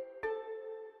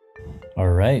 All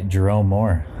right, Jerome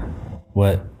Moore.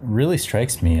 What really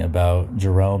strikes me about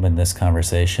Jerome in this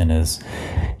conversation is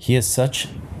he has such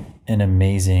an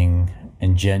amazing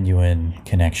and genuine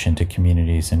connection to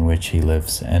communities in which he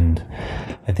lives. And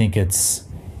I think it's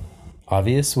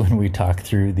obvious when we talk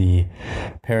through the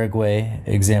Paraguay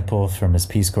example from his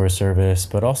Peace Corps service,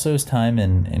 but also his time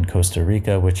in Costa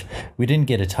Rica, which we didn't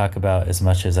get to talk about as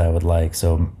much as I would like.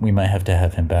 So we might have to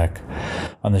have him back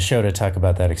on the show to talk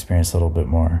about that experience a little bit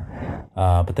more.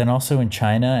 But then also in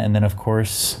China, and then of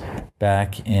course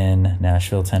back in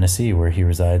Nashville, Tennessee, where he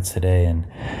resides today. And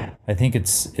I think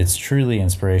it's truly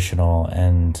inspirational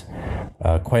and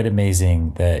quite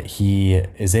amazing that he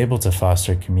is able to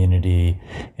foster community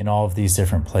in all of these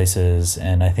different places.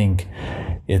 And I think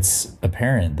it's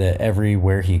apparent that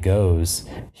everywhere he goes,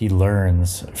 he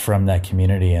learns from that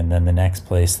community. And then the next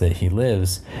place that he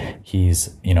lives,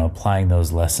 he's, applying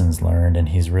those lessons learned, and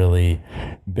he's really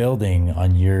building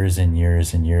on years and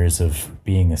years and years of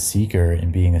being a seeker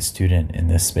and being a student in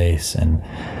this space. And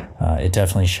it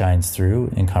definitely shines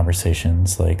through in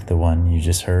conversations like the one you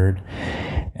just heard.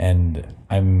 And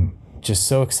I'm just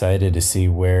so excited to see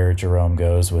where Jerome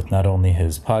goes with not only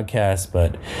his podcast,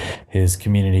 but his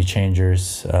Community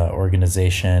Changers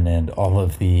organization and all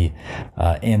of the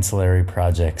ancillary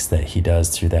projects that he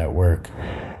does through that work.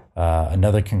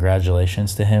 Another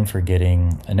congratulations to him for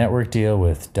getting a network deal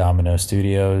with Domino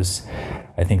Studios.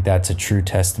 I think that's a true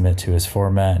testament to his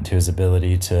format and to his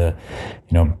ability to,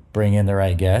 bring in the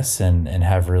right guests and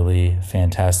have really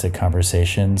fantastic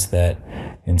conversations that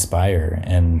inspire.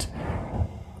 And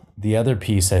the other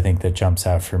piece I think that jumps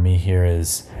out for me here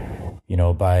is,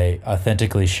 by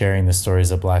authentically sharing the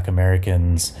stories of Black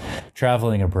Americans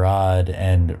traveling abroad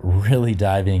and really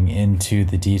diving into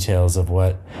the details of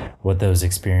what those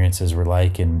experiences were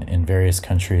like in various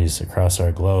countries across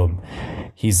our globe.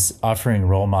 He's offering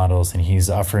role models and he's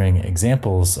offering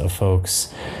examples of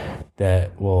folks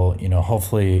that will,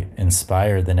 hopefully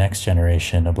inspire the next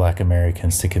generation of Black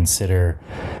Americans to consider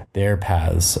their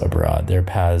paths abroad, their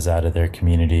paths out of their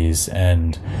communities.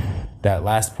 And that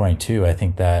last point too, I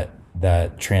think that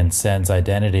transcends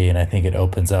identity, and I think it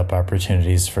opens up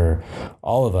opportunities for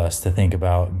all of us to think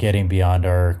about getting beyond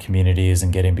our communities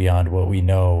and getting beyond what we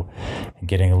know and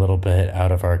getting a little bit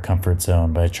out of our comfort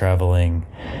zone by traveling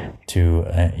to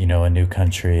a new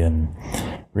country and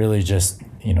really just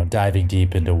diving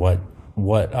deep into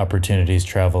what opportunities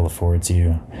travel affords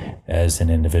you as an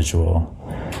individual.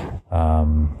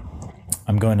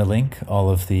 I'm going to link all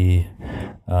of the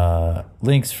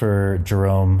links for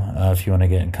Jerome if you want to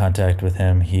get in contact with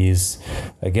him. He's,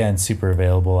 again, super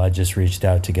available. I just reached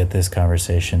out to get this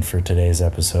conversation for today's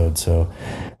episode. So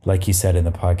like he said in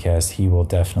the podcast, he will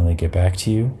definitely get back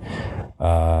to you.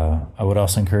 I would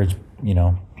also encourage,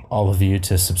 all of you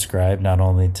to subscribe not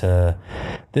only to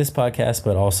this podcast,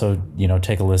 but also,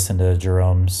 take a listen to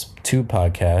Jerome's 2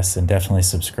 podcasts, and definitely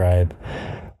subscribe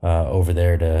over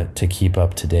there to keep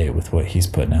up to date with what he's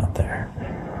putting out there.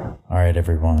 All right,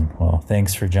 everyone. Well,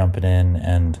 thanks for jumping in.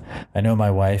 And I know my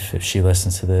wife, if she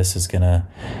listens to this, is going to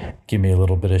give me a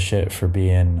little bit of shit for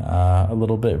being a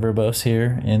little bit verbose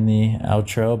here in the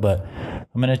outro, but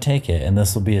I'm going to take it. And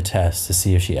this will be a test to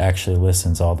see if she actually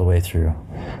listens all the way through.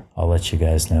 I'll let you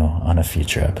guys know on a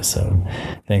future episode.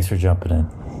 Thanks for jumping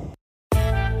in.